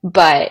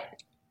 but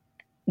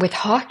with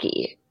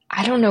hockey,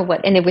 I don't know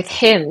what, and with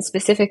him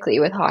specifically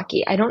with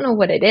hockey, I don't know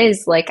what it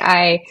is. Like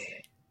I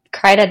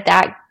cried at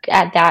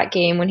that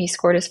game when he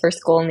scored his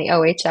first goal in the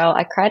OHL.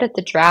 I cried at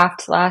the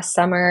draft last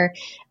summer.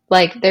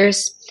 Like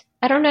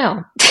I don't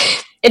know.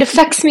 it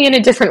affects me in a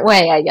different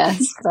way, I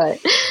guess. But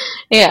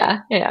yeah.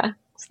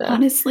 So.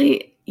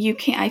 Honestly, you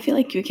can't. I feel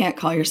like you can't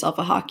call yourself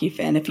a hockey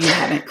fan if you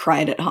haven't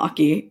cried at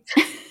hockey.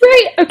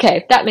 Right.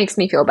 Okay. That makes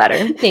me feel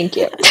better. Thank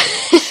you.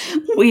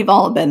 We've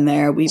all been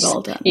there. We've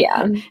all done.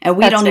 Yeah. And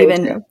we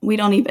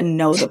don't even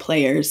know the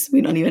players.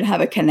 We don't even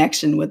have a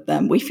connection with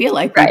them. We feel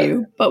like we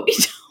do, but we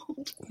don't.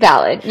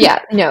 Valid. Yeah.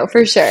 No,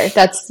 for sure.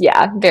 That's,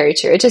 very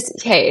true. It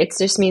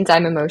just means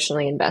I'm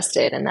emotionally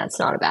invested, and that's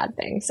not a bad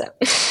thing. So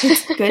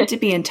it's good to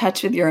be in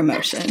touch with your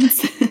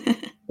emotions.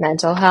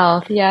 Mental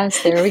health.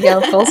 Yes. There we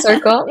go. Full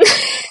circle.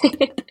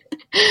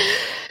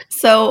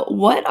 So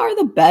what are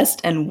the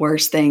best and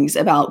worst things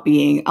about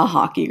being a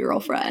hockey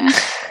girlfriend?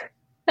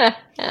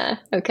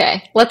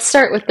 Okay. Let's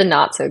start with the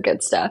not so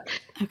good stuff.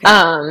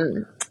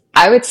 Okay.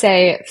 I would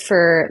say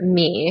for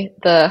me,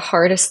 the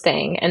hardest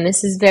thing, and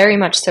this is very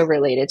much so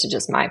related to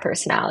just my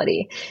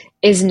personality,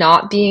 is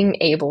not being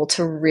able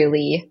to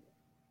really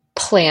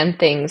plan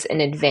things in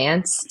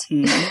advance.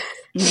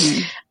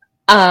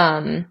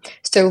 Mm-hmm.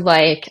 So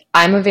like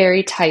I'm a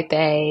very type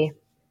A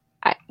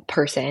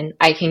person.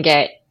 I can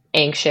get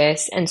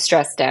anxious and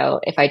stressed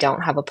out if I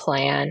don't have a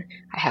plan.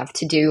 I have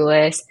to-do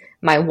lists.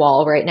 My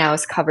wall right now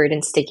is covered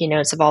in sticky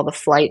notes of all the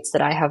flights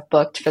that I have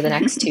booked for the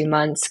next 2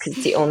 months because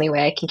it's the only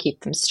way I can keep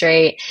them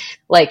straight.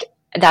 Like,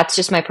 that's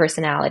just my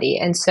personality.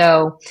 And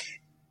so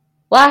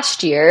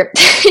last year,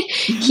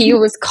 he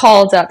was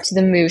called up to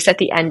the Moose at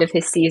the end of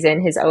his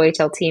season. His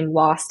OHL team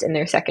lost in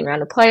their second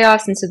round of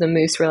playoffs. And so the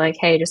Moose were like,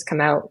 hey, just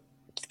come out,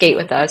 skate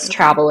with us,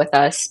 travel with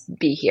us,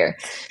 be here.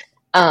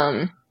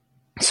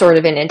 Sort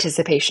of in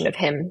anticipation of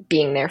him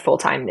being there full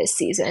time this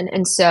season.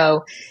 And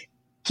so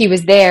he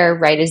was there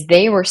right as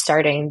they were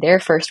starting their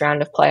first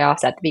round of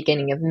playoffs at the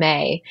beginning of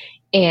May.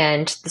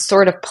 And the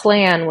sort of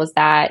plan was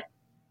that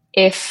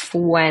if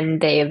when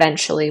they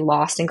eventually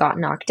lost and got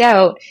knocked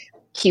out,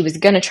 he was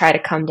going to try to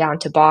come down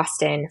to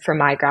Boston for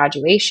my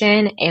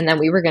graduation, and then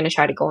we were going to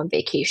try to go on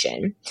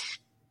vacation.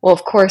 Well,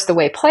 of course, the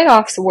way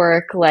playoffs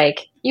work,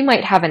 like, you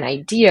might have an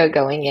idea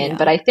going in,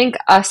 but I think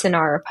us and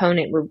our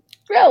opponent were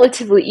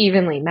relatively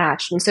evenly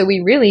matched. And so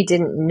we really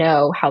didn't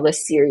know how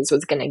this series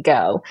was going to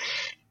go.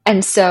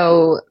 And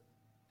so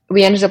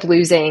we ended up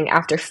losing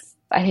after,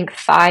 I think,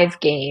 5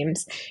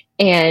 games.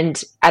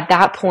 And at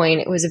that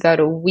point, it was about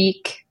a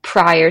week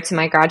prior to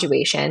my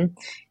graduation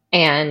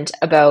and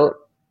about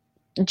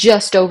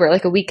just over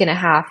like a week and a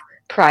half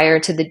prior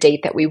to the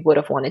date that we would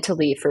have wanted to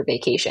leave for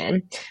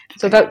vacation.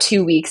 So about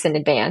 2 weeks in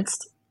advance.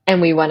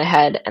 And we went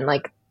ahead and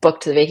like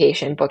booked the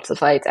vacation, booked the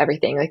flights,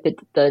 everything, like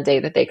the day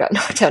that they got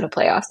knocked out of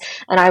playoffs.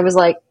 And I was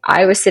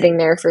sitting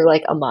there for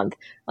like a month,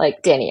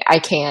 like, Danny, I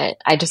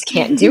just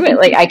can't do it.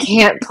 Like, I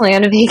can't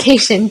plan a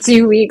vacation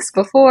 2 weeks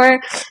before,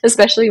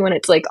 especially when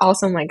it's like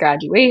also my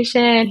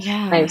graduation.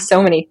 Yeah. I have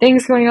so many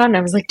things going on. And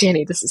I was like,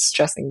 Danny, this is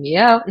stressing me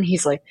out. And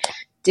he's like,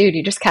 dude,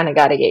 you just kind of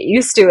got to get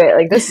used to it.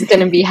 Like, this is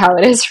going to be how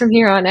it is from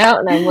here on out.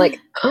 And I'm like,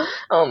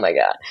 oh my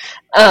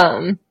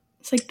God.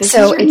 It's like, this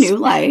is your new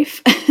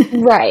life.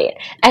 Right.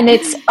 And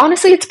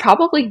it's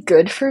probably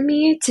good for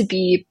me to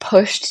be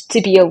pushed to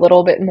be a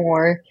little bit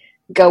more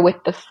go with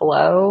the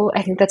flow.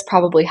 I think that's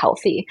probably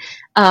healthy.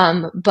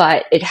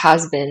 But it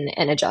has been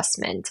an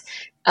adjustment.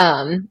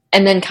 And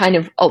then kind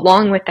of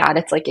along with that,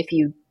 it's like, if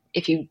you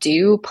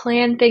do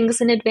plan things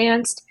in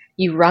advance,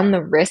 you run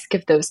the risk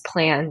of those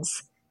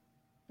plans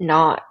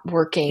not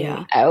working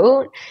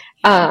out.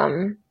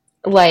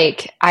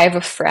 Like, I have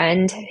a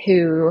friend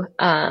who,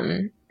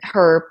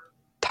 her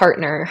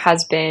partner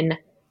has been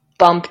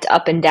bumped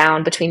up and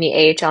down between the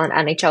AHL and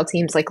NHL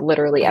teams like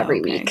literally every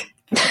week.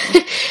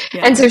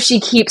 And so she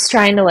keeps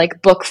trying to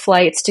like book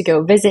flights to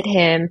go visit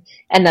him,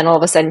 and then all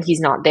of a sudden he's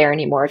not there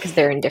anymore because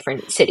they're in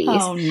different cities.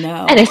 Oh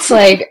no. And it's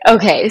like,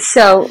 okay,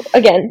 so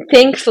again,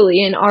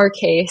 thankfully in our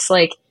case,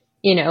 like,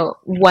 you know,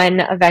 when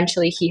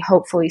eventually he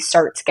hopefully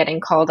starts getting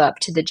called up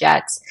to the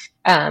Jets,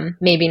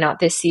 maybe not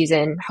this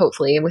season,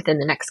 hopefully within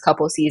the next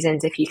couple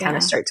seasons, if he kind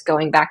of starts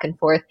going back and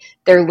forth,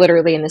 they're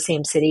literally in the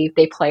same city.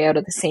 They play out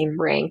of the same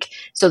rink.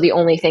 So the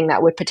only thing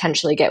that would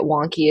potentially get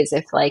wonky is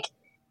if like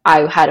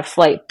I had a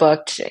flight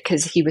booked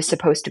because he was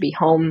supposed to be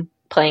home,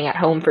 playing at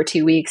home for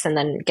 2 weeks, and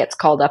then gets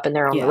called up and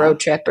they're on the road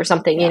trip or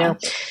something, you know?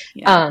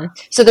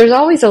 So there's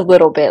always a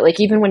little bit, like,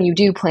 even when you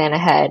do plan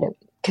ahead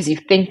because you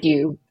think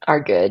you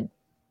are good,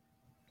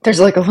 there's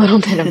like a little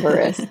bit of a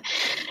risk.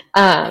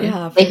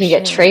 They can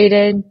get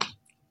traded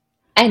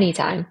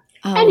anytime.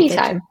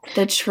 Anytime.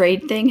 The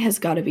trade thing has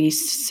got to be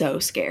so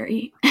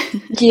scary.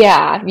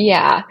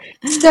 Yeah.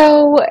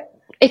 So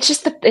it's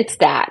just it's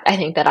that I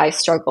think that I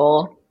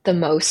struggle the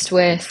most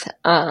with,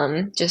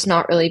 just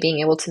not really being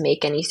able to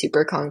make any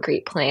super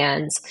concrete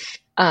plans.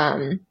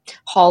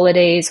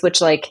 Holidays,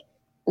 which like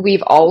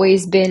we've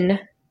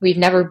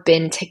never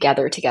been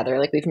together.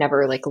 Like, we've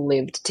never like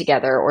lived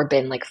together or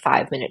been like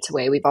 5 minutes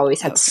away. We've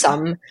always had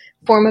some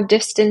form of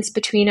distance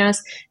between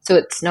us. So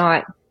it's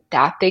not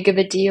that big of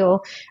a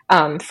deal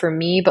for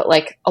me. But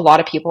like, a lot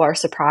of people are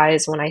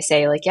surprised when I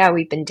say like, yeah,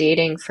 we've been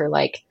dating for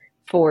like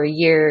 4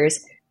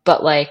 years,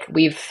 but like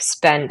we've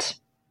spent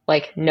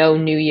like no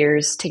New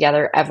Year's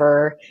together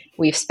ever.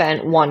 We've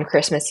spent one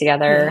Christmas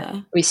together.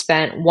 Yeah. We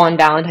spent one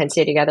Valentine's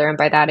Day together. And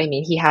by that, I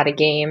mean, he had a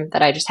game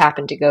that I just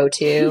happened to go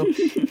to.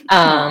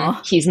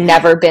 Aw. He's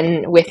never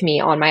been with me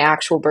on my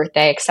actual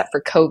birthday except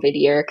for COVID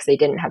year because they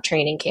didn't have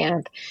training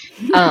camp.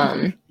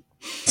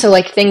 So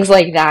like things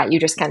like that, you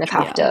just kind of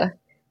have to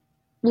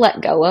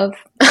let go of.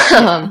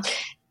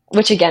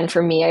 Which again,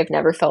 for me, I've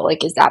never felt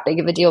like is that big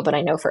of a deal, but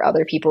I know for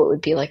other people it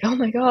would be like, oh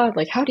my God,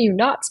 like how do you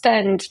not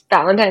spend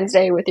Valentine's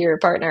Day with your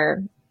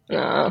partner?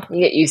 No,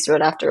 you get used to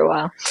it after a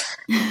while.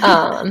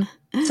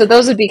 So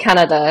those would be kind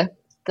of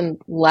the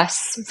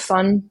less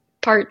fun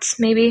parts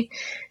maybe.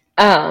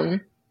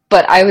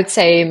 But I would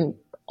say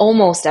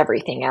almost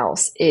everything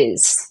else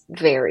is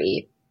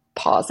very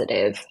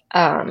positive.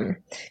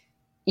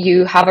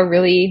 You have a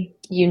really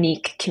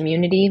unique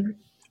community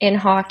in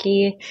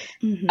hockey.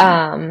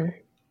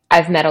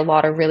 I've met a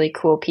lot of really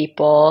cool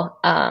people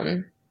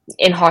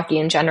in hockey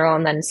in general,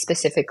 and then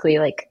specifically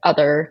like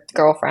other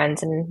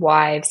girlfriends and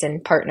wives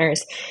and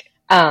partners.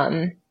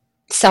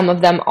 Some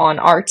of them on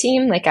our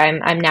team, like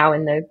I'm now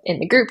in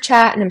the group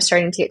chat, and I'm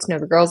starting to get to know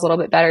the girls a little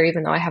bit better,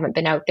 even though I haven't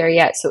been out there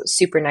yet. So it's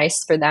super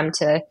nice for them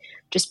to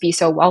just be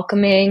so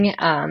welcoming.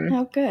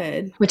 Oh,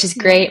 good. Which is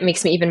great. It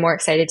makes me even more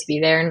excited to be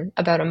there in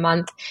about a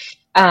month.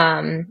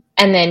 And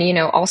then, you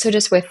know, also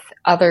just with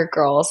other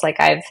girls, like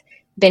I've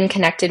been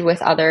connected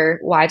with other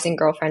wives and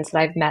girlfriends that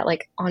I've met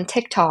like on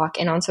TikTok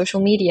and on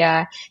social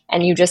media,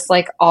 and you just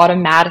like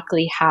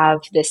automatically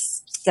have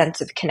this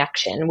sense of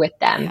connection with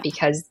them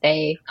because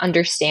they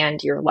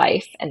understand your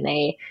life and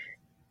they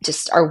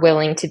just are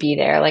willing to be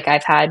there. Like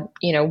I've had,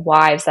 you know,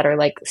 wives that are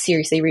like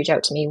seriously reach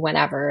out to me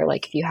whenever,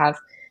 like if you have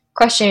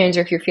questions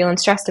or if you're feeling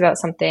stressed about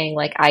something,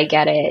 like I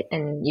get it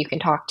and you can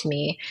talk to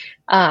me.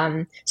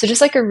 So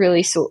just like a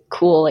really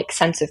cool like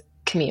sense of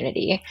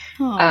community.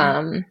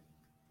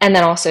 And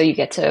then also you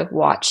get to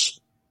watch,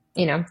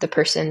 you know, the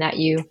person that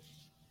you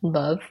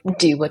love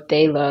do what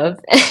they love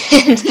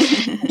and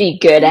be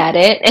good at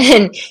it.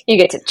 And you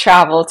get to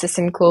travel to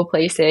some cool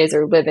places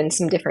or live in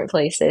some different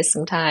places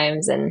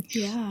sometimes. And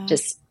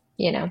just,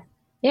 you know,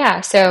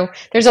 so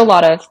there's a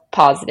lot of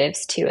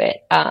positives to it.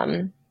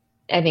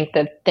 I think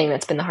the thing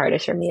that's been the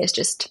hardest for me is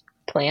just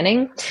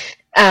planning.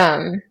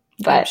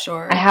 But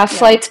I have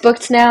flights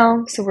booked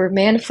now, so we're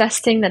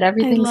manifesting that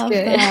everything's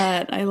good.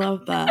 I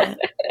love that.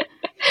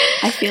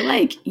 I feel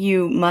like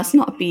you must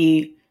not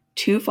be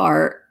too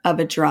far of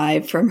a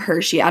drive from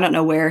Hershey. I don't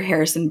know where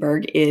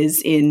Harrisonburg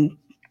is in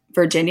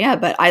Virginia,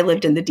 but I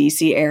lived in the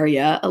DC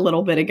area a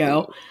little bit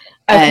ago.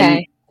 Okay.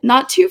 And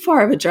not too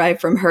far of a drive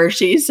from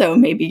Hershey, so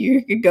maybe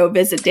you could go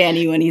visit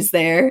Danny when he's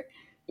there.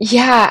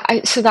 Yeah,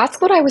 so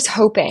that's what I was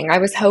hoping. I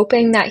was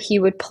hoping that he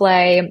would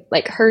play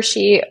like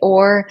Hershey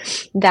or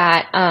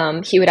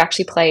that he would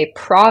actually play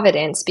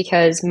Providence,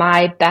 because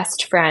my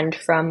best friend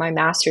from my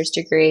master's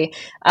degree,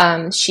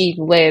 she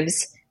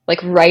lives like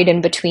right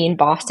in between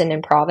Boston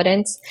and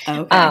Providence.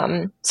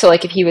 Okay. So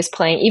like if he was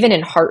playing even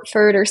in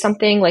Hartford or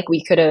something, like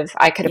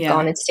I could have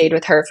gone and stayed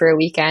with her for a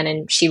weekend,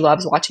 and she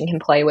loves watching him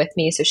play with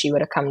me, so she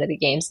would have come to the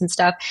games and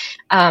stuff.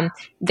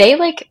 They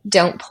like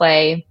don't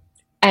play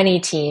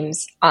any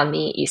teams on the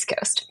East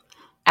Coast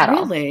at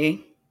all.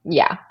 Really?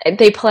 Yeah.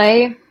 They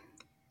play,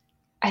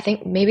 I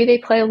think maybe they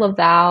play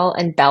Laval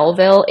and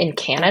Belleville in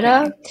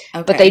Canada,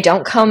 but they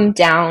don't come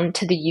down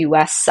to the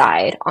US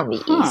side on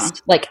the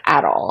East, like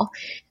at all.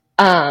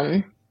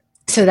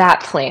 So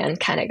that plan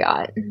kind of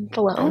got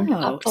blown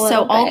up a little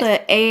So bit. all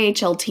the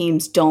AHL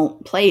teams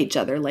don't play each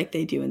other like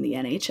they do in the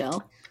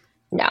NHL?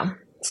 No.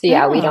 So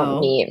yeah, we don't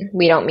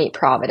meet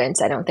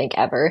Providence, I don't think,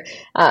 ever.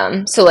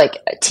 So like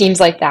teams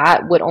like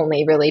that would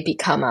only really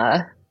become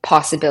a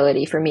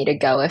possibility for me to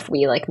go if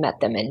we like met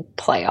them in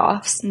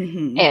playoffs.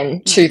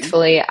 And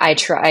truthfully, I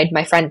tried,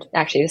 my friend,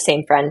 actually the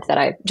same friend that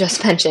I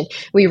just mentioned,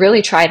 we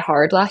really tried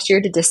hard last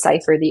year to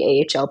decipher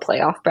the AHL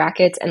playoff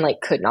brackets and like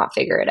could not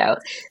figure it out.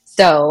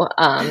 So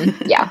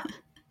yeah,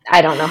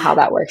 I don't know how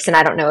that works. And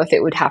I don't know if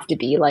it would have to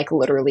be like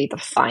literally the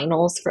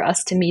finals for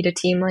us to meet a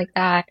team like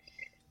that.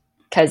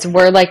 Because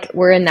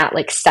we're in that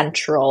like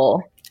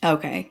central.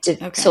 Okay.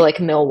 So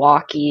like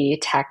Milwaukee,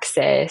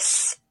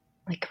 Texas,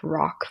 like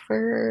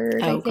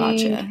Rockford. Oh,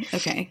 gotcha.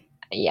 Okay.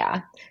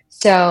 Yeah.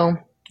 So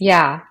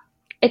yeah,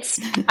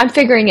 I'm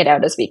figuring it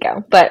out as we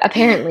go. But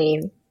apparently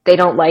they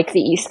don't like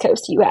the East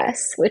Coast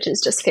US, which is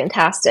just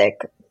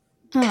fantastic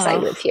because I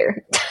live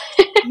here.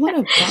 What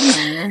a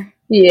bummer.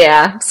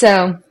 Yeah.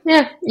 So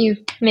yeah, you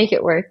make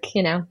it work,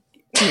 you know.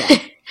 Yeah,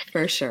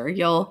 for sure.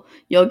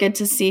 You'll get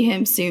to see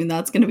him soon.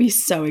 That's going to be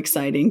so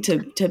exciting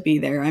to be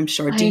there, I'm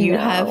sure. Do you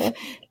have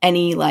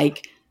any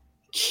like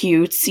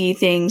cutesy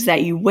things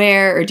that you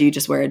wear, or do you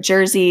just wear a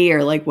jersey,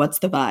 or like what's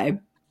the vibe?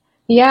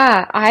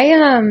 Yeah, I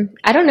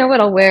don't know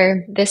what I'll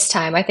wear this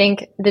time. I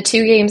think the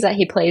 2 games that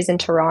he plays in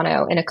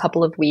Toronto in a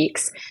couple of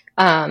weeks,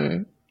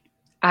 I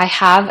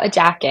have a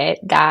jacket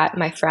that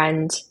my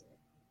friend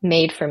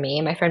made for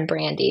me. My friend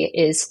Brandy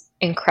is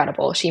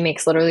incredible. She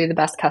makes literally the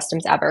best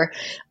customs ever.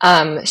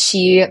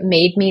 She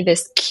made me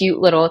this cute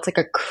little, it's like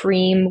a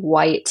cream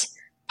white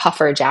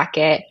puffer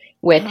jacket.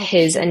 with Oh,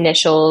 his cute.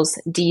 initials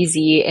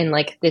DZ in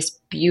like this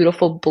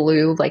beautiful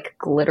blue, like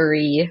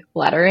glittery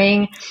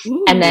lettering,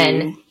 and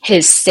then Ooh.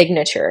 his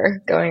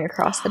signature going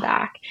across the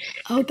back.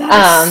 Oh, that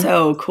is Um,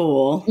 so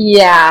cool.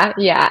 yeah,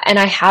 yeah. And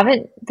I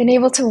haven't been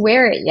able to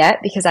wear it yet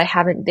because I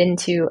haven't been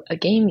to a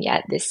game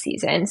yet this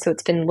season. So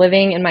it's been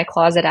living in my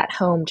closet at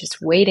home,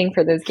 just waiting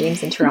for those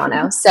games in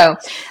Toronto. So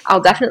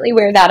I'll definitely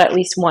wear that at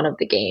least one of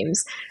the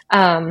games.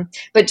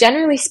 But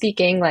generally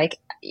speaking, like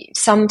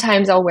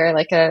sometimes I'll wear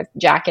like a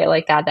jacket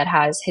like that that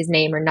has his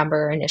name or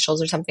number or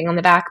initials or something on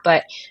the back.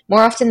 But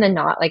more often than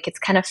not, like it's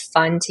kind of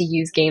fun to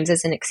use games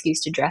as an excuse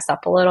to dress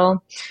up a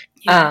little.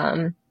 Yeah.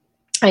 Um,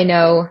 I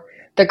know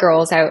the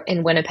girls out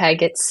in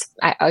Winnipeg,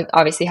 I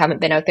obviously haven't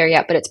been out there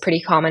yet, but it's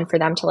pretty common for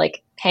them to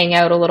like hang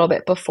out a little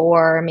bit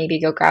before, maybe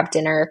go grab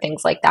dinner,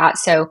 things like that.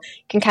 So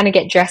can kind of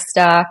get dressed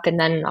up and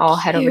then I'll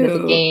head over to the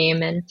Cute.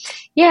 game. And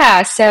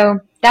yeah, so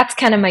that's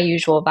kind of my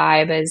usual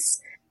vibe is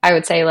I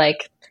would say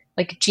like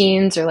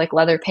jeans or like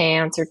leather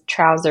pants or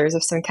trousers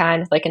of some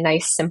kind, like a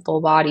nice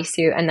simple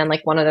bodysuit, and then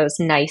like one of those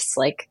nice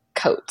like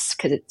coats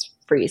because it's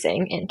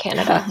freezing in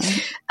Canada.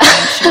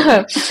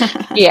 I'm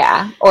sure.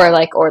 Yeah, or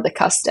the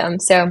custom.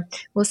 So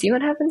we'll see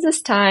what happens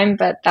this time,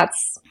 but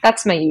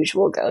that's my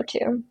usual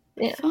go-to.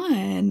 Yeah.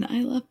 Fun.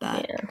 I love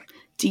that. Yeah.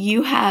 Do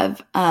you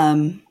have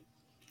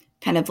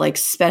kind of like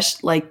special,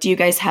 like, do you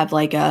guys have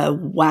like a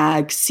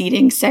WAG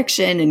seating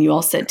section and you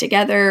all sit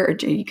together, or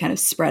do you kind of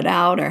spread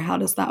out, or how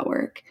does that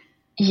work?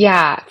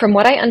 Yeah, from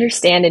what I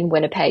understand in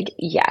Winnipeg,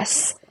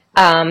 yes.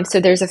 So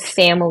there's a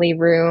family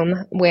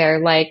room where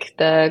like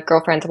the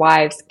girlfriend's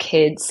wives'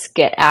 kids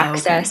get Oh, okay.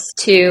 access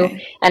to,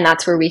 Okay. and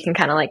that's where we can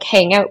kind of like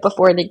hang out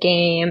before the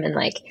game and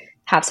like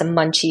have some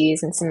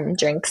munchies and some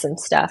drinks and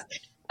stuff.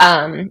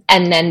 And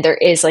then there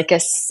is like a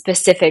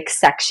specific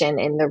section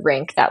in the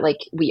rink that like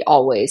we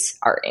always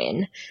are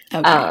in.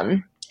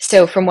 Okay.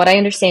 So from what I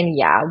understand,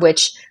 yeah,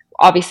 which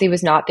obviously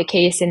was not the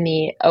case in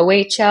the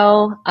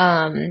OHL.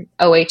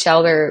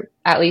 OHL, or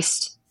at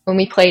least when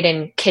we played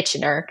in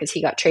Kitchener, because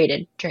he got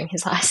traded during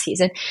his last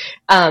season,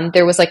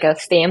 there was like a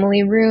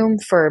family room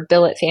for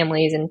billet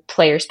families and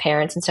players'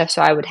 parents and stuff.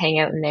 So I would hang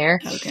out in there.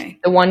 Okay.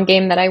 The one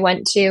game that I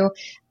went to,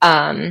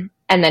 and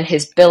then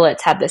his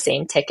billets had the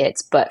same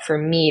tickets, but for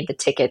me, the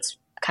tickets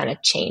kind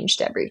of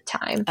changed every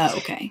time. Oh,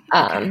 okay.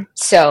 Okay.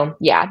 So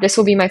yeah, this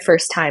will be my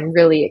first time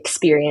really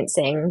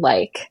experiencing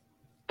like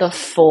the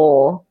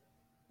full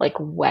like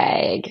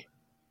WAG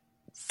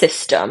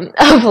system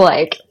of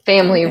like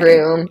family Okay.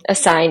 room,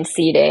 assigned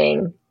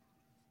seating,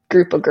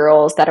 group of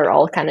girls that are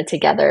all kind of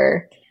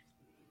together.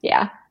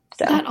 Yeah.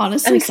 So That I'm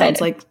honestly sounds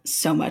excited. like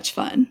so much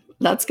fun.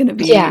 That's going to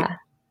be Yeah.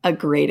 a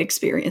great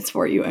experience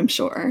for you, I'm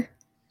sure.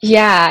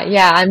 Yeah.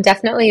 Yeah. I'm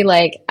definitely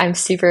like, I'm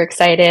super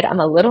excited. I'm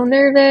a little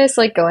nervous,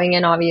 like going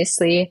in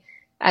obviously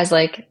as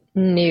like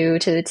new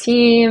to the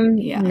team,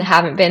 Yeah.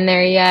 haven't been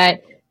there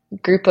yet.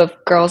 Group of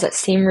girls that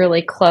seem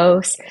really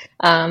close,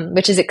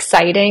 which is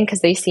exciting because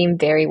they seem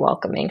very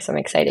welcoming. So I'm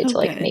excited Oh, to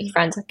like make good.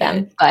 friends with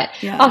them. Good. But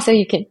Yeah. also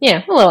you can,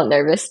 a little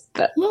nervous,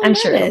 but A little I'm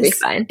sure it'll be nervous.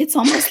 fine. It's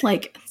almost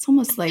like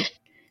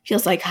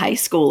feels like high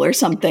school or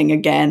something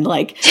again,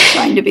 like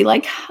trying to be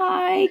like,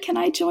 "Hi, can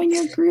I join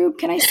your group?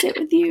 Can I sit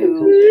with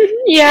you?"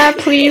 Yeah,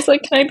 please,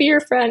 like, can I be your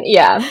friend?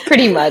 Yeah,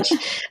 pretty much.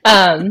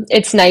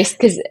 It's nice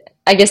because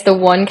I guess the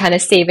one kind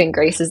of saving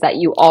grace is that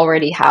you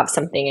already have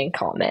something in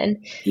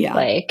common. Yeah.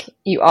 Like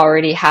you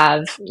already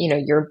have,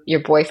 your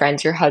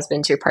boyfriends, your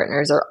husbands, your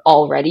partners are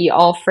already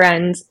all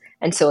friends.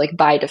 And so like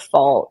by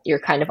default, you're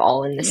kind of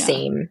all in the Yeah.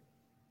 same.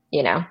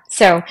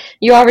 So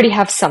you already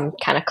have some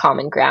kind of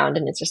common ground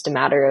and it's just a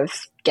matter of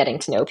getting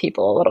to know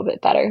people a little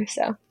bit better.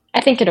 So I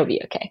think it'll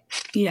be okay.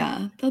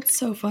 Yeah, that's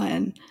so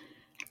fun.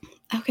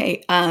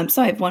 Okay,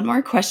 so I have one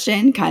more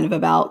question kind of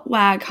about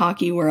WAG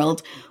Hockey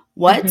World. hmm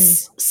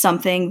What's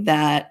something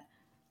that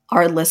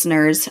our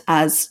listeners,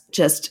 as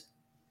just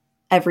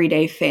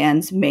everyday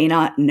fans, may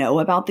not know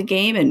about the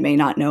game and may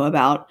not know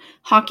about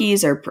hockey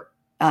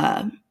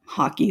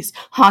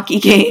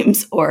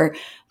games, or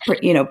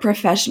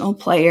professional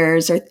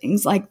players or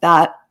things like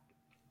that,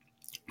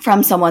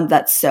 from someone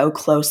that's so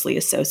closely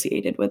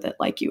associated with it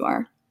like you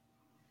are?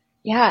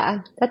 Yeah,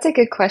 that's a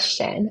good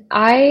question.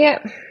 I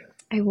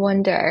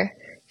wonder.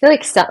 I feel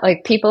like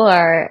like people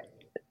are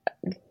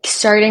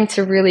starting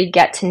to really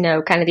get to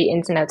know kind of the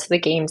ins and outs of the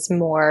games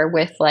more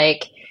with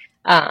like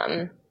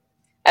um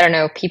I don't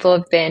know, people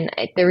have been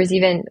there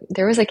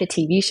was like a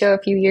TV show a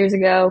few years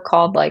ago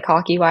called like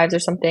Hockey Wives or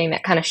something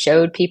that kind of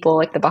showed people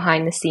like the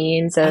behind the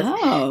scenes of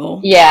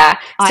Oh, yeah.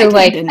 I So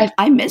like didn't.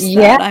 I missed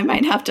yeah, that. I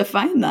might have to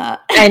find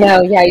that. I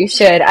know. Yeah, you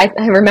should. I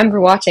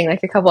remember watching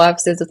like a couple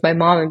episodes with my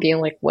mom and being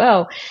like,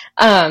 whoa.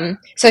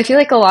 So I feel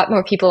like a lot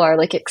more people are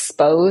like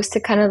exposed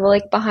to kind of the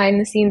like behind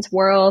the scenes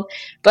world.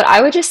 But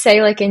I would just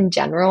say like in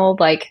general,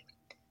 like,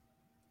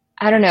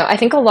 I don't know. I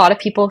think a lot of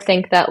people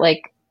think that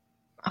like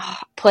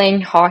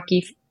playing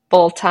hockey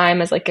full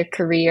time as like a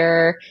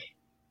career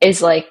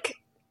is like,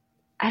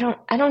 I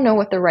don't know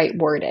what the right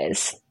word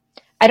is.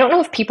 I don't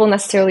know if people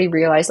necessarily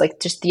realize like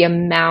just the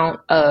amount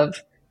of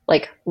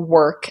like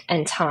work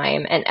and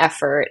time and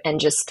effort and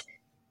just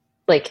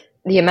like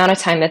the amount of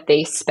time that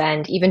they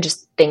spend even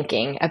just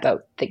thinking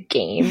about the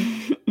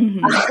game,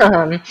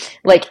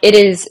 like it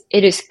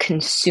is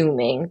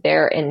consuming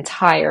their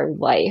entire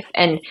life.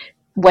 And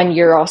when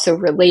you're also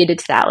related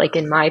to that, like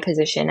in my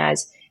position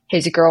as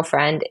his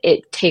girlfriend,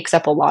 it takes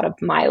up a lot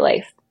of my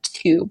life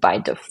too by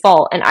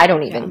default, and I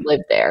don't even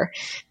live there.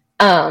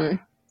 And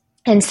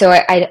so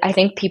I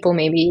think people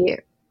maybe,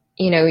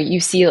 you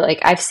see, like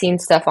I've seen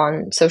stuff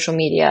on social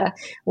media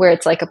where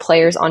it's like a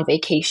player's on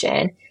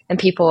vacation and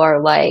people are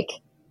like,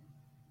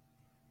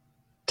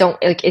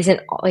 don't like,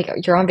 isn't like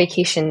you're on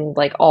vacation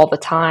like all the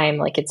time,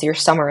 like it's your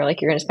summer, like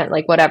you're gonna spend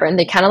like whatever, and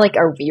they kind of like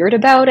are weird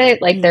about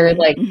it, like they're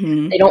like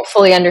they don't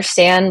fully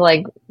understand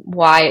like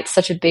why it's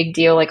such a big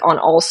deal, like on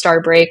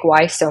All-Star break,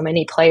 why so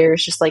many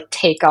players just like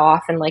take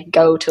off and like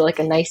go to like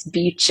a nice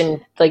beach and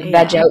like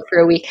veg out for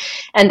a week,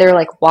 and they're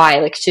like, why,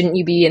 like shouldn't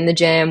you be in the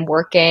gym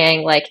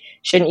working, like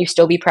shouldn't you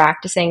still be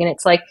practicing? And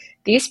it's like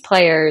these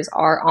players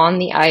are on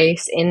the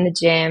ice in the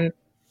gym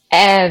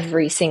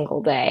every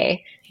single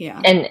day,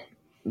 and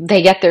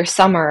they get their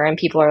summer, and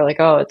people are like,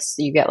 oh, it's,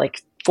 you get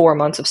like 4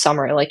 months of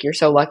summer, like you're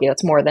so lucky,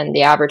 that's more than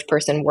the average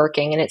person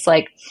working. And it's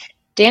like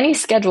Danny's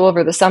schedule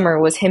over the summer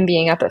was him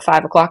being up at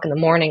 5 o'clock in the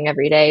morning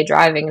every day,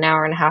 driving an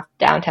hour and a half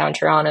downtown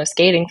Toronto,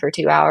 skating for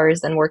 2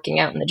 hours, then working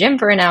out in the gym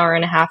for an hour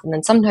and a half, and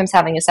then sometimes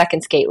having a second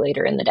skate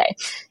later in the day.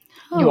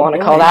 You want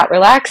to call that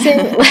relaxing?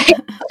 Like,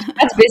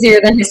 that's busier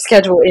than his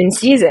schedule in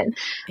season.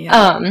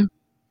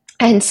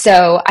 And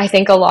so I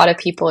think a lot of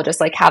people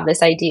just like have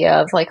this idea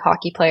of like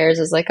hockey players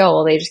as like, oh,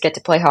 well, they just get to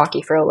play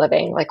hockey for a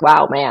living. Like,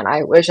 wow, man,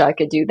 I wish I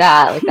could do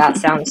that. Like, that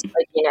sounds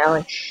like,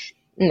 and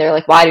they're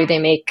like, why do they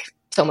make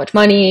so much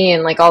money?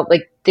 And like all,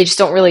 like, they just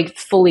don't really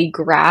fully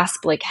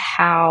grasp like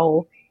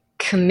how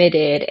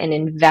committed and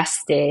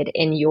invested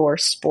in your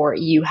sport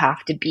you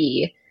have to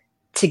be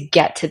to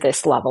get to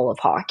this level of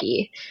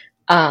hockey.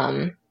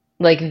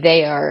 Like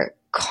they are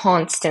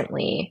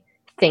constantly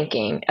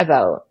thinking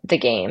about the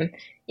game.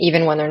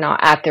 Even when they're not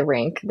at the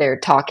rink, they're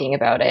talking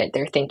about it.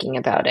 They're thinking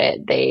about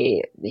it.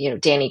 They,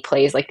 Danny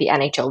plays like the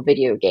NHL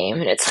video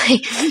game, and it's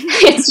like,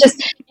 it's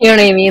just, you know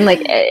what I mean? Like,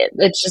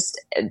 it's just,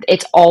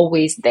 it's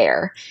always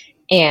there.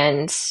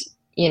 And,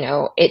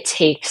 it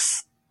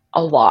takes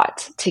a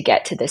lot to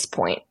get to this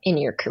point in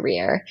your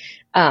career.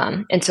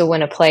 And so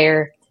when a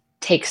player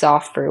takes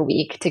off for a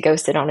week to go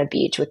sit on a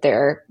beach with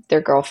their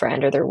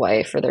girlfriend or their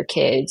wife or their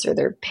kids or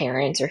their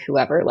parents or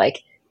whoever,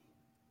 like,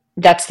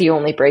 that's the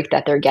only break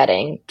that they're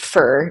getting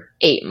for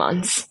 8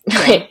 months.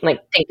 Right? Like,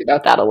 think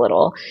about that a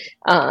little.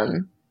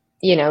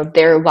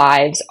 Their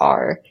lives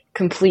are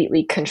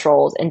completely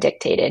controlled and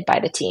dictated by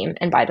the team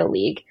and by the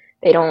league.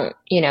 They don't,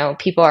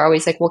 people are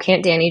always like, well,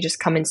 can't Danny just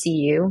come and see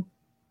you?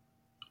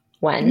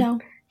 When? No.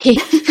 He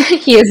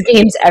has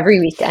games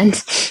every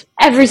weekend,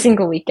 every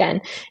single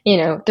weekend,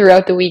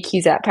 throughout the week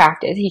he's at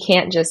practice. He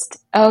can't just,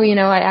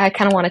 I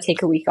kind of want to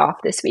take a week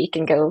off this week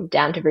and go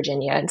down to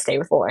Virginia and stay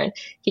with Lauren.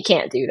 He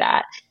can't do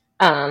that.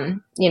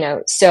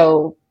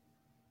 So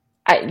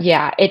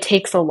it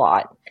takes a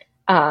lot.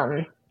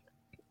 And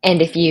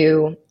if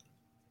you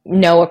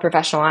know a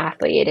professional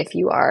athlete, if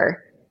you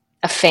are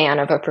a fan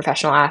of a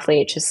professional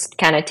athlete, just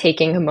kind of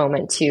taking a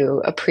moment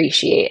to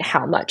appreciate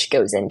how much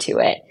goes into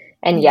it.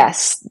 And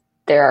yes,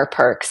 there are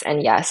perks,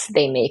 and yes,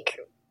 they make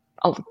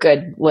a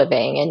good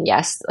living, and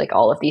yes, like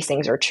all of these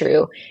things are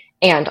true.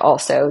 And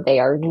also they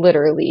are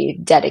literally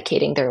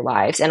dedicating their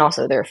lives, and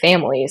also their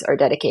families are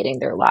dedicating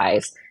their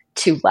lives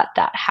to let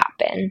that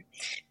happen.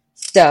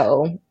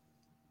 So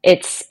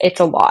it's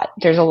a lot.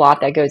 There's a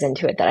lot that goes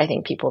into it that I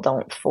think people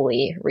don't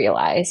fully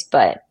realize,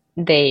 but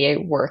they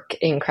work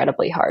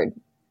incredibly hard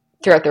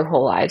throughout their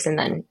whole lives and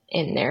then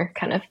in their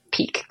kind of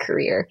peak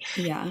career.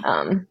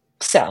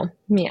 So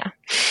yeah.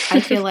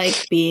 I feel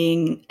like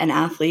being an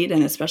athlete,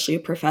 and especially a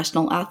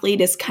professional athlete,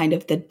 is kind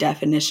of the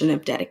definition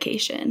of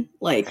dedication.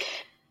 Like,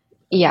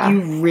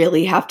 you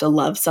really have to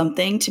love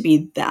something to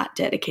be that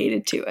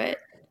dedicated to it.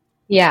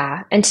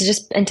 Yeah. And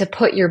to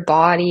put your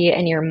body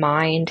and your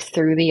mind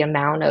through the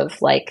amount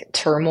of like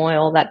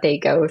turmoil that they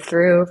go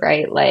through,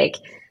 right? Like,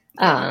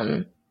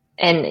 and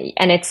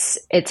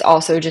it's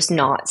also just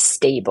not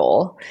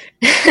stable,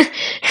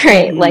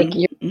 right? Like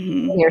you're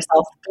putting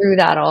yourself through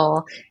that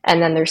all,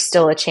 and then there's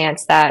still a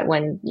chance that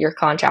when your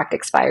contract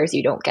expires,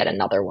 you don't get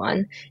another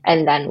one.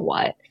 And then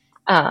what?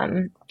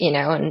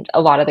 And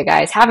a lot of the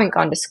guys haven't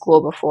gone to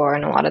school before,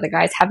 and a lot of the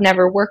guys have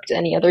never worked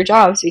any other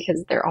jobs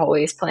because they're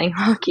always playing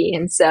hockey.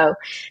 And so,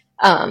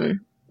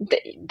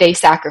 they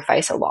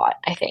sacrifice a lot,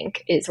 I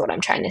think, is what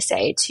I'm trying to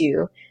say,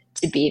 to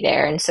be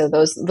there. And so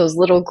those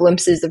little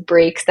glimpses of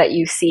breaks that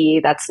you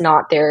see, that's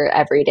not there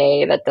every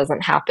day. That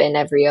doesn't happen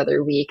every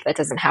other week. That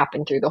doesn't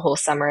happen through the whole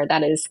summer.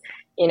 That is,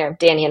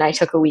 Danny and I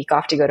took a week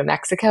off to go to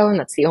Mexico, and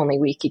that's the only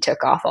week he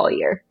took off all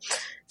year.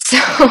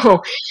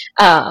 So,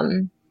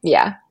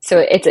 yeah,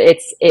 so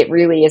it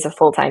really is a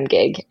full-time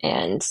gig,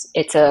 and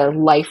it's a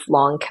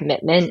lifelong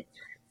commitment,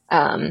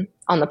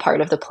 on the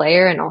part of the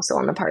player and also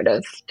on the part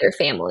of their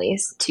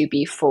families to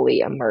be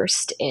fully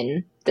immersed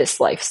in this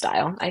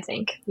lifestyle, I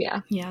think. Yeah.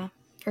 Yeah.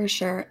 For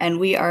sure. And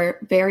we are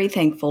very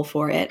thankful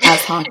for it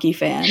as hockey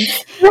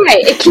fans.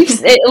 Right.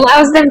 It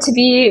allows them to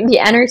be the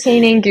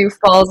entertaining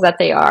goofballs that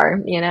they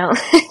are, you know?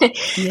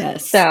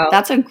 Yes. So,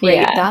 That's a great,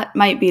 yeah. that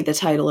might be the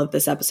title of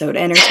this episode,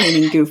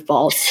 Entertaining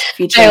Goofballs, I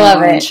featuring love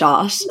Lauren it.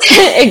 Shoss.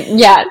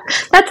 Yeah.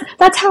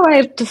 That's how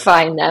I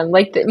define them.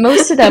 Like,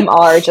 most of them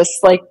are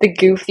just, like, the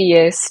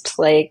goofiest,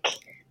 like,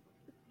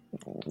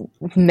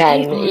 They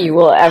men are. you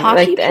will ever,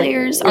 Hockey like,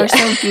 players yeah. are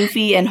so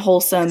goofy and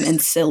wholesome and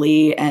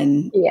silly,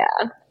 and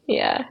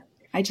Yeah.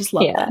 I just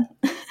love Yeah. them.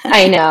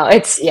 I know.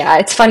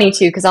 It's funny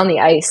too, because on the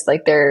ice,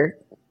 like they're,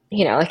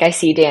 like I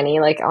see Danny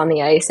like on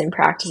the ice in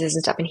practices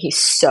and stuff, and he's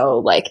so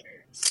like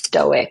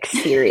stoic,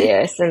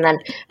 serious, and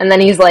then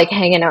he's like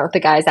hanging out with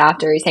the guys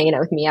after, he's hanging out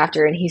with me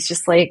after, and he's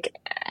just like,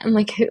 I'm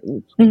like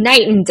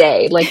night and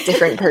day, like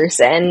different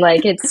person.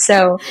 Like it's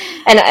so,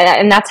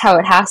 and that's how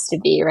it has to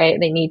be, right?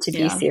 They need to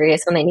be Yeah.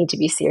 serious when they need to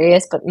be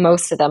serious, but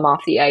most of them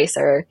off the ice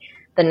are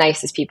the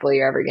nicest people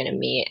you're ever going to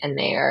meet, and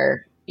they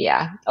are,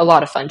 a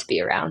lot of fun to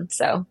be around.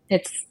 So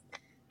it's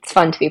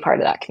fun to be part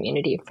of that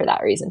community for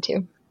that reason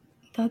too.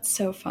 That's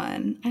so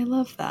fun. I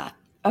love that.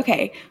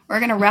 Okay, we're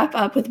going to wrap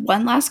up with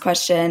one last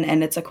question,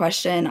 and it's a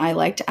question I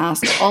like to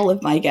ask all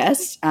of my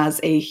guests as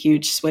a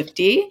huge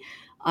Swiftie.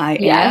 I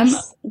am.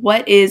 Yes.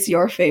 What is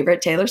your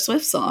favorite Taylor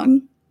Swift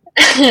song?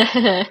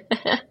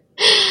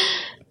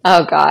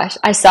 Oh gosh,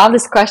 I saw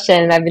this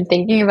question and I've been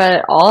thinking about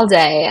it all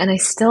day, and I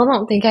still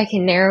don't think I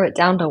can narrow it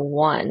down to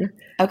one.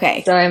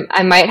 Okay. So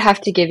I might have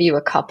to give you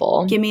a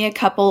couple. Give me a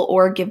couple,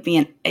 or give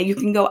me you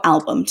can go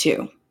album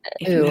too,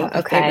 if you have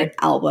a favorite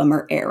album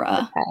or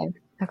era.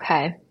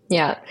 Okay.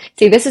 Yeah.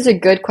 See, this is a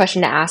good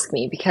question to ask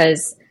me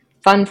because,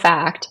 fun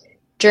fact,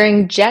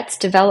 during Jets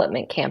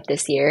development camp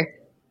this year,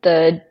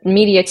 the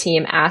media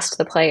team asked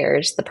the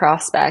players, the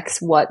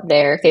prospects, what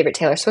their favorite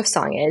Taylor Swift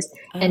song is.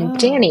 And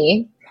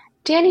Danny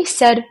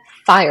said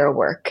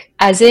Firework,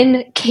 as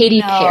in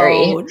Katy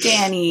Perry.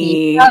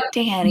 Danny.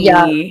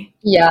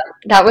 Yeah.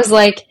 That was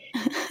like,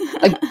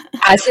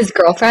 as his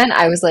girlfriend,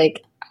 I was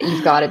like,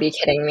 you've got to be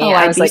kidding me.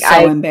 I was like,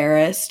 so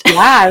embarrassed. Yeah,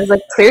 I was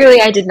like, clearly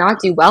I did not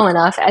do well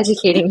enough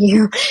educating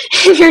you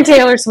in your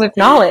Taylor Swift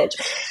knowledge.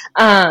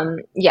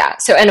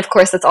 So, and of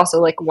course, that's also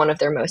like one of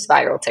their most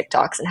viral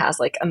TikToks and has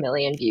like 1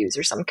 million views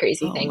or some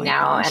crazy thing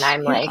now. Gosh, and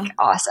I'm like,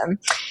 awesome.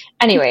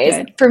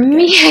 Anyways,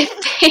 me, I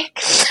think,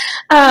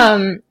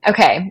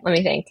 okay, let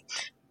me think.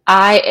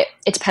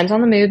 It depends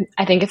on the mood.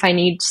 I think if I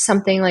need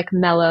something like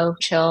mellow,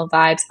 chill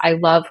vibes, I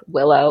love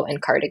Willow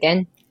and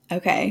Cardigan.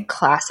 Okay.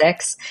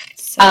 Classics.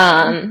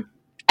 And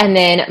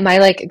then my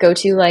like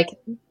go-to like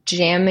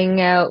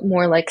jamming out,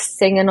 more like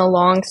singing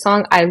along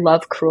song, I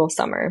love Cruel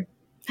Summer.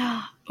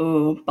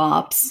 Ooh,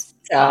 bops.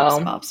 So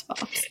bops.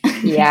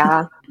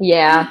 Yeah.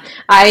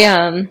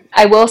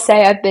 I will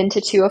say I've been to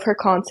 2 of her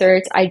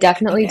concerts. I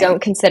definitely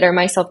don't consider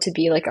myself to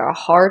be like a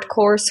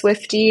hardcore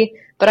Swiftie,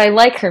 but I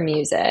like her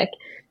music.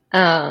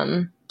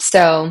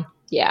 So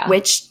yeah.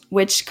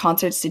 Which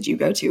concerts did you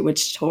go to?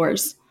 Which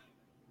tours?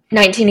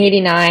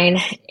 1989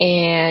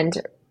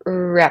 and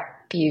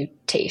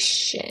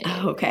Reputation.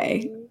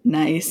 Okay,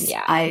 nice.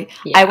 Yeah. I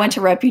went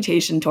to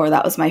Reputation tour.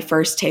 That was my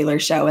first Taylor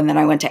show, and then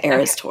I went to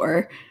Eras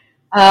tour.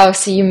 Oh,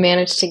 so you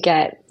managed to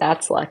get,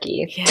 that's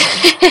lucky.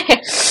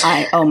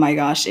 Yeah. Oh my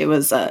gosh, it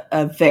was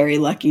a very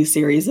lucky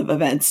series of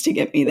events to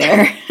get me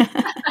there.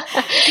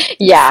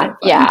 Yeah.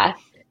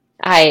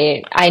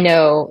 I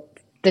know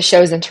the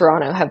shows in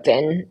Toronto have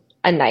been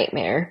a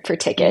nightmare for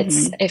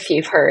tickets, if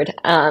you've heard.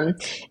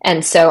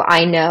 And so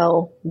I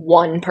know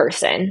one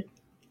person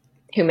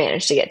who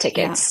managed to get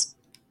tickets.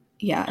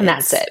 Yeah. And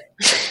that's it.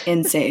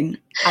 Insane.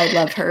 I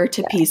love her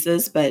to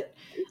pieces, but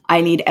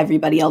I need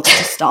everybody else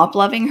to stop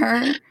loving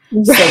her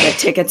so that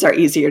tickets are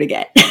easier to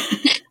get.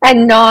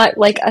 And not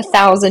like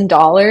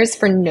 $1,000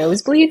 for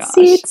nosebleed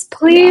seats,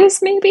 please,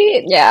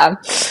 maybe? Yeah.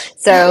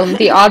 So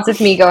the odds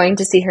of me going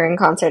to see her in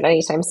concert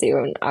anytime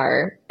soon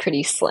are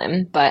pretty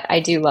slim, but I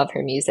do love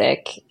her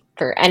music.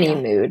 For any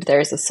mood,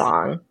 there's a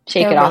song.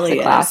 Shake It Off's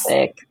a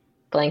classic.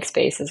 Blank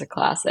Space is a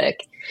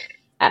classic.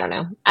 I don't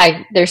know.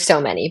 There's so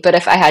many, but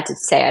if I had to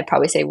say, I'd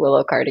probably say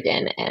Willow,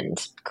 Cardigan,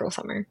 and Cruel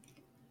Summer.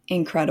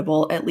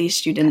 Incredible. At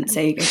least you didn't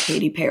say a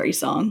Katy Perry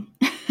song.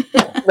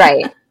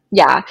 Right.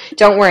 Yeah.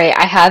 Don't worry.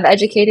 I have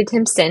educated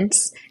him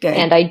since. Good.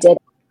 And I did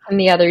him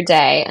the other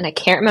day, and I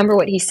can't remember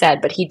what he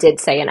said, but he did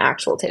say an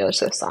actual Taylor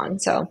Swift song.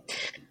 So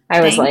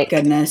I was like,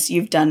 goodness,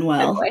 you've done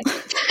well.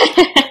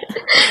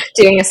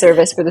 Doing a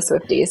service for the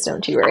Swifties,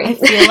 don't you worry. I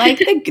feel like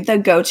the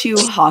go-to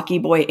hockey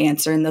boy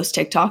answer in those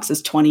TikToks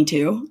is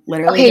 22.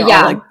 Literally, they're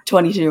all like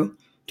 22.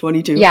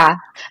 Yeah.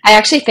 I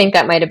actually think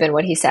that might have been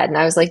what he said. And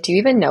I was like, do you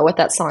even know what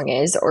that song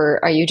is?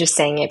 Or are you just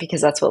saying it because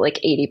that's what like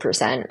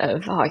 80%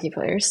 of hockey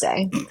players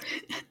say?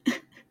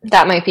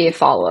 That might be a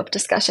follow-up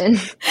discussion.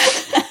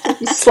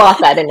 Slot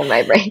that into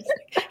my brain.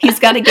 He's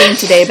got a game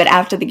today, but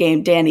after the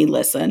game, Danny,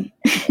 listen.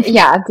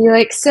 Yeah, be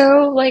like,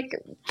 so, like,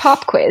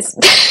 pop quiz.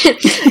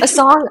 A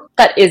song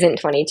that isn't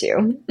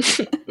 22.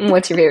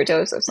 What's your favorite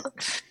Taylor Swift song?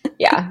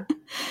 Yeah.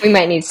 We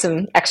might need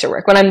some extra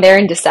work. When I'm there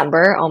in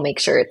December, I'll make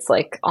sure it's,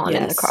 like, on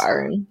in the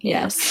car. And,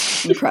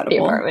 yes. Incredible.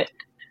 The apartment.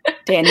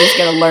 Danny's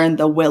going to learn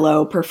the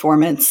Willow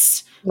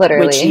performance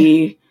Literally.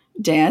 witchy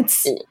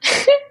dance.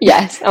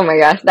 Yes. Oh my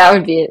gosh. That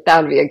would be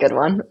a good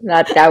one.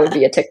 That would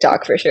be a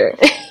TikTok for sure.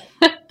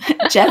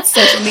 Jet's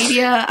social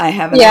media, I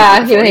have an Yeah,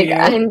 idea for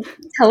you.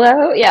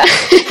 hello? Yeah.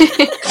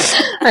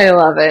 I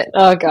love it.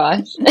 Oh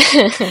gosh.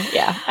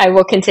 Yeah, I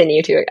will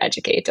continue to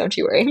educate, don't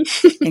you worry.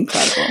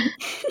 Incredible.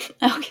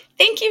 Okay.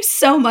 Thank you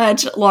so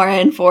much,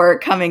 Lauren, for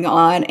coming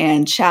on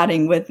and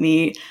chatting with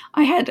me.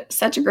 I had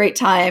such a great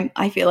time.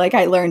 I feel like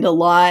I learned a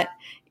lot.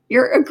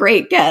 You're a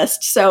great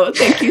guest, so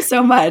thank you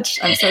so much.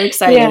 I'm so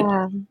excited.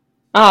 Yeah.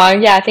 Oh,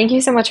 yeah, thank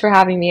you so much for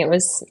having me. It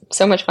was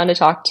so much fun to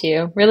talk to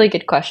you. Really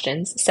good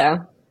questions.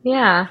 So,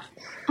 yeah.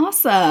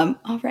 Awesome.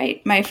 All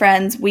right, my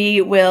friends,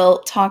 we will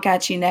talk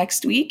at you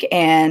next week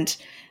and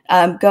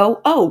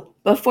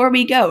before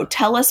we go,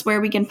 tell us where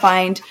we can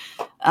find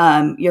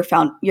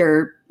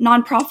your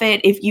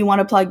nonprofit. If you want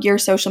to plug your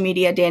social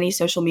media, Danny's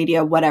social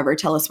media, whatever,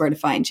 tell us where to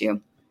find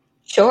you.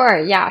 Sure,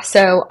 yeah.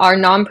 So our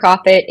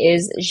nonprofit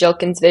is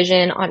Jilkins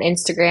Vision on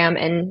Instagram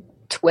and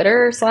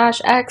Twitter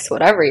 /X,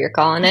 whatever you're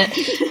calling it.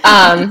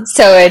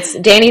 So it's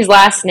Danny's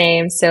last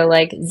name, so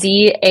like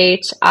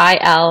ZHILKINS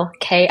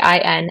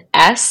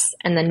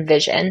and then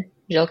Vision,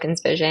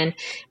 Jilkins Vision.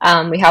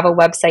 We have a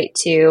website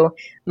too.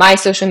 My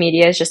social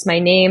media is just my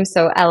name,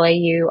 so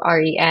LAURENSHOSS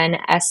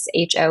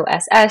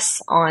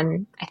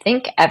on, I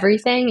think,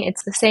 everything.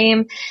 It's the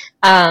same.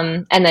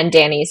 And then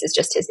Danny's is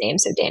just his name,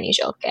 so Danny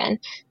Jilkin.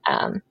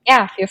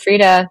 Yeah, feel free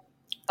to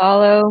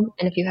follow,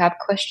 and if you have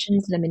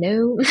questions, let me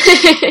know.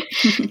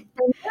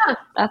 Yeah,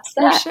 that's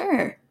that. For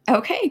sure.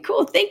 Okay,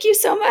 cool. Thank you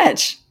so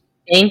much.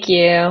 Thank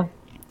you.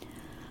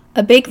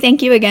 A big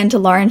thank you again to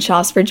Lauren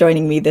Shoss for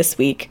joining me this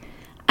week.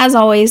 As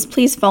always,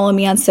 please follow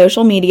me on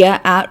social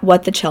media at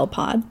What the Chell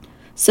Pod.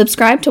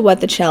 Subscribe to What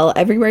the Chell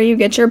everywhere you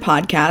get your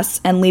podcasts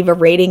and leave a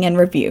rating and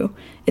review.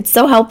 It's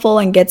so helpful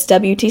and gets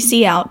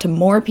WTC out to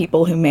more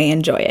people who may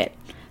enjoy it.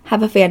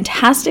 Have a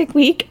fantastic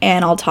week,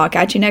 and I'll talk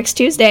at you next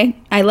Tuesday.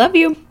 I love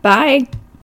you. Bye.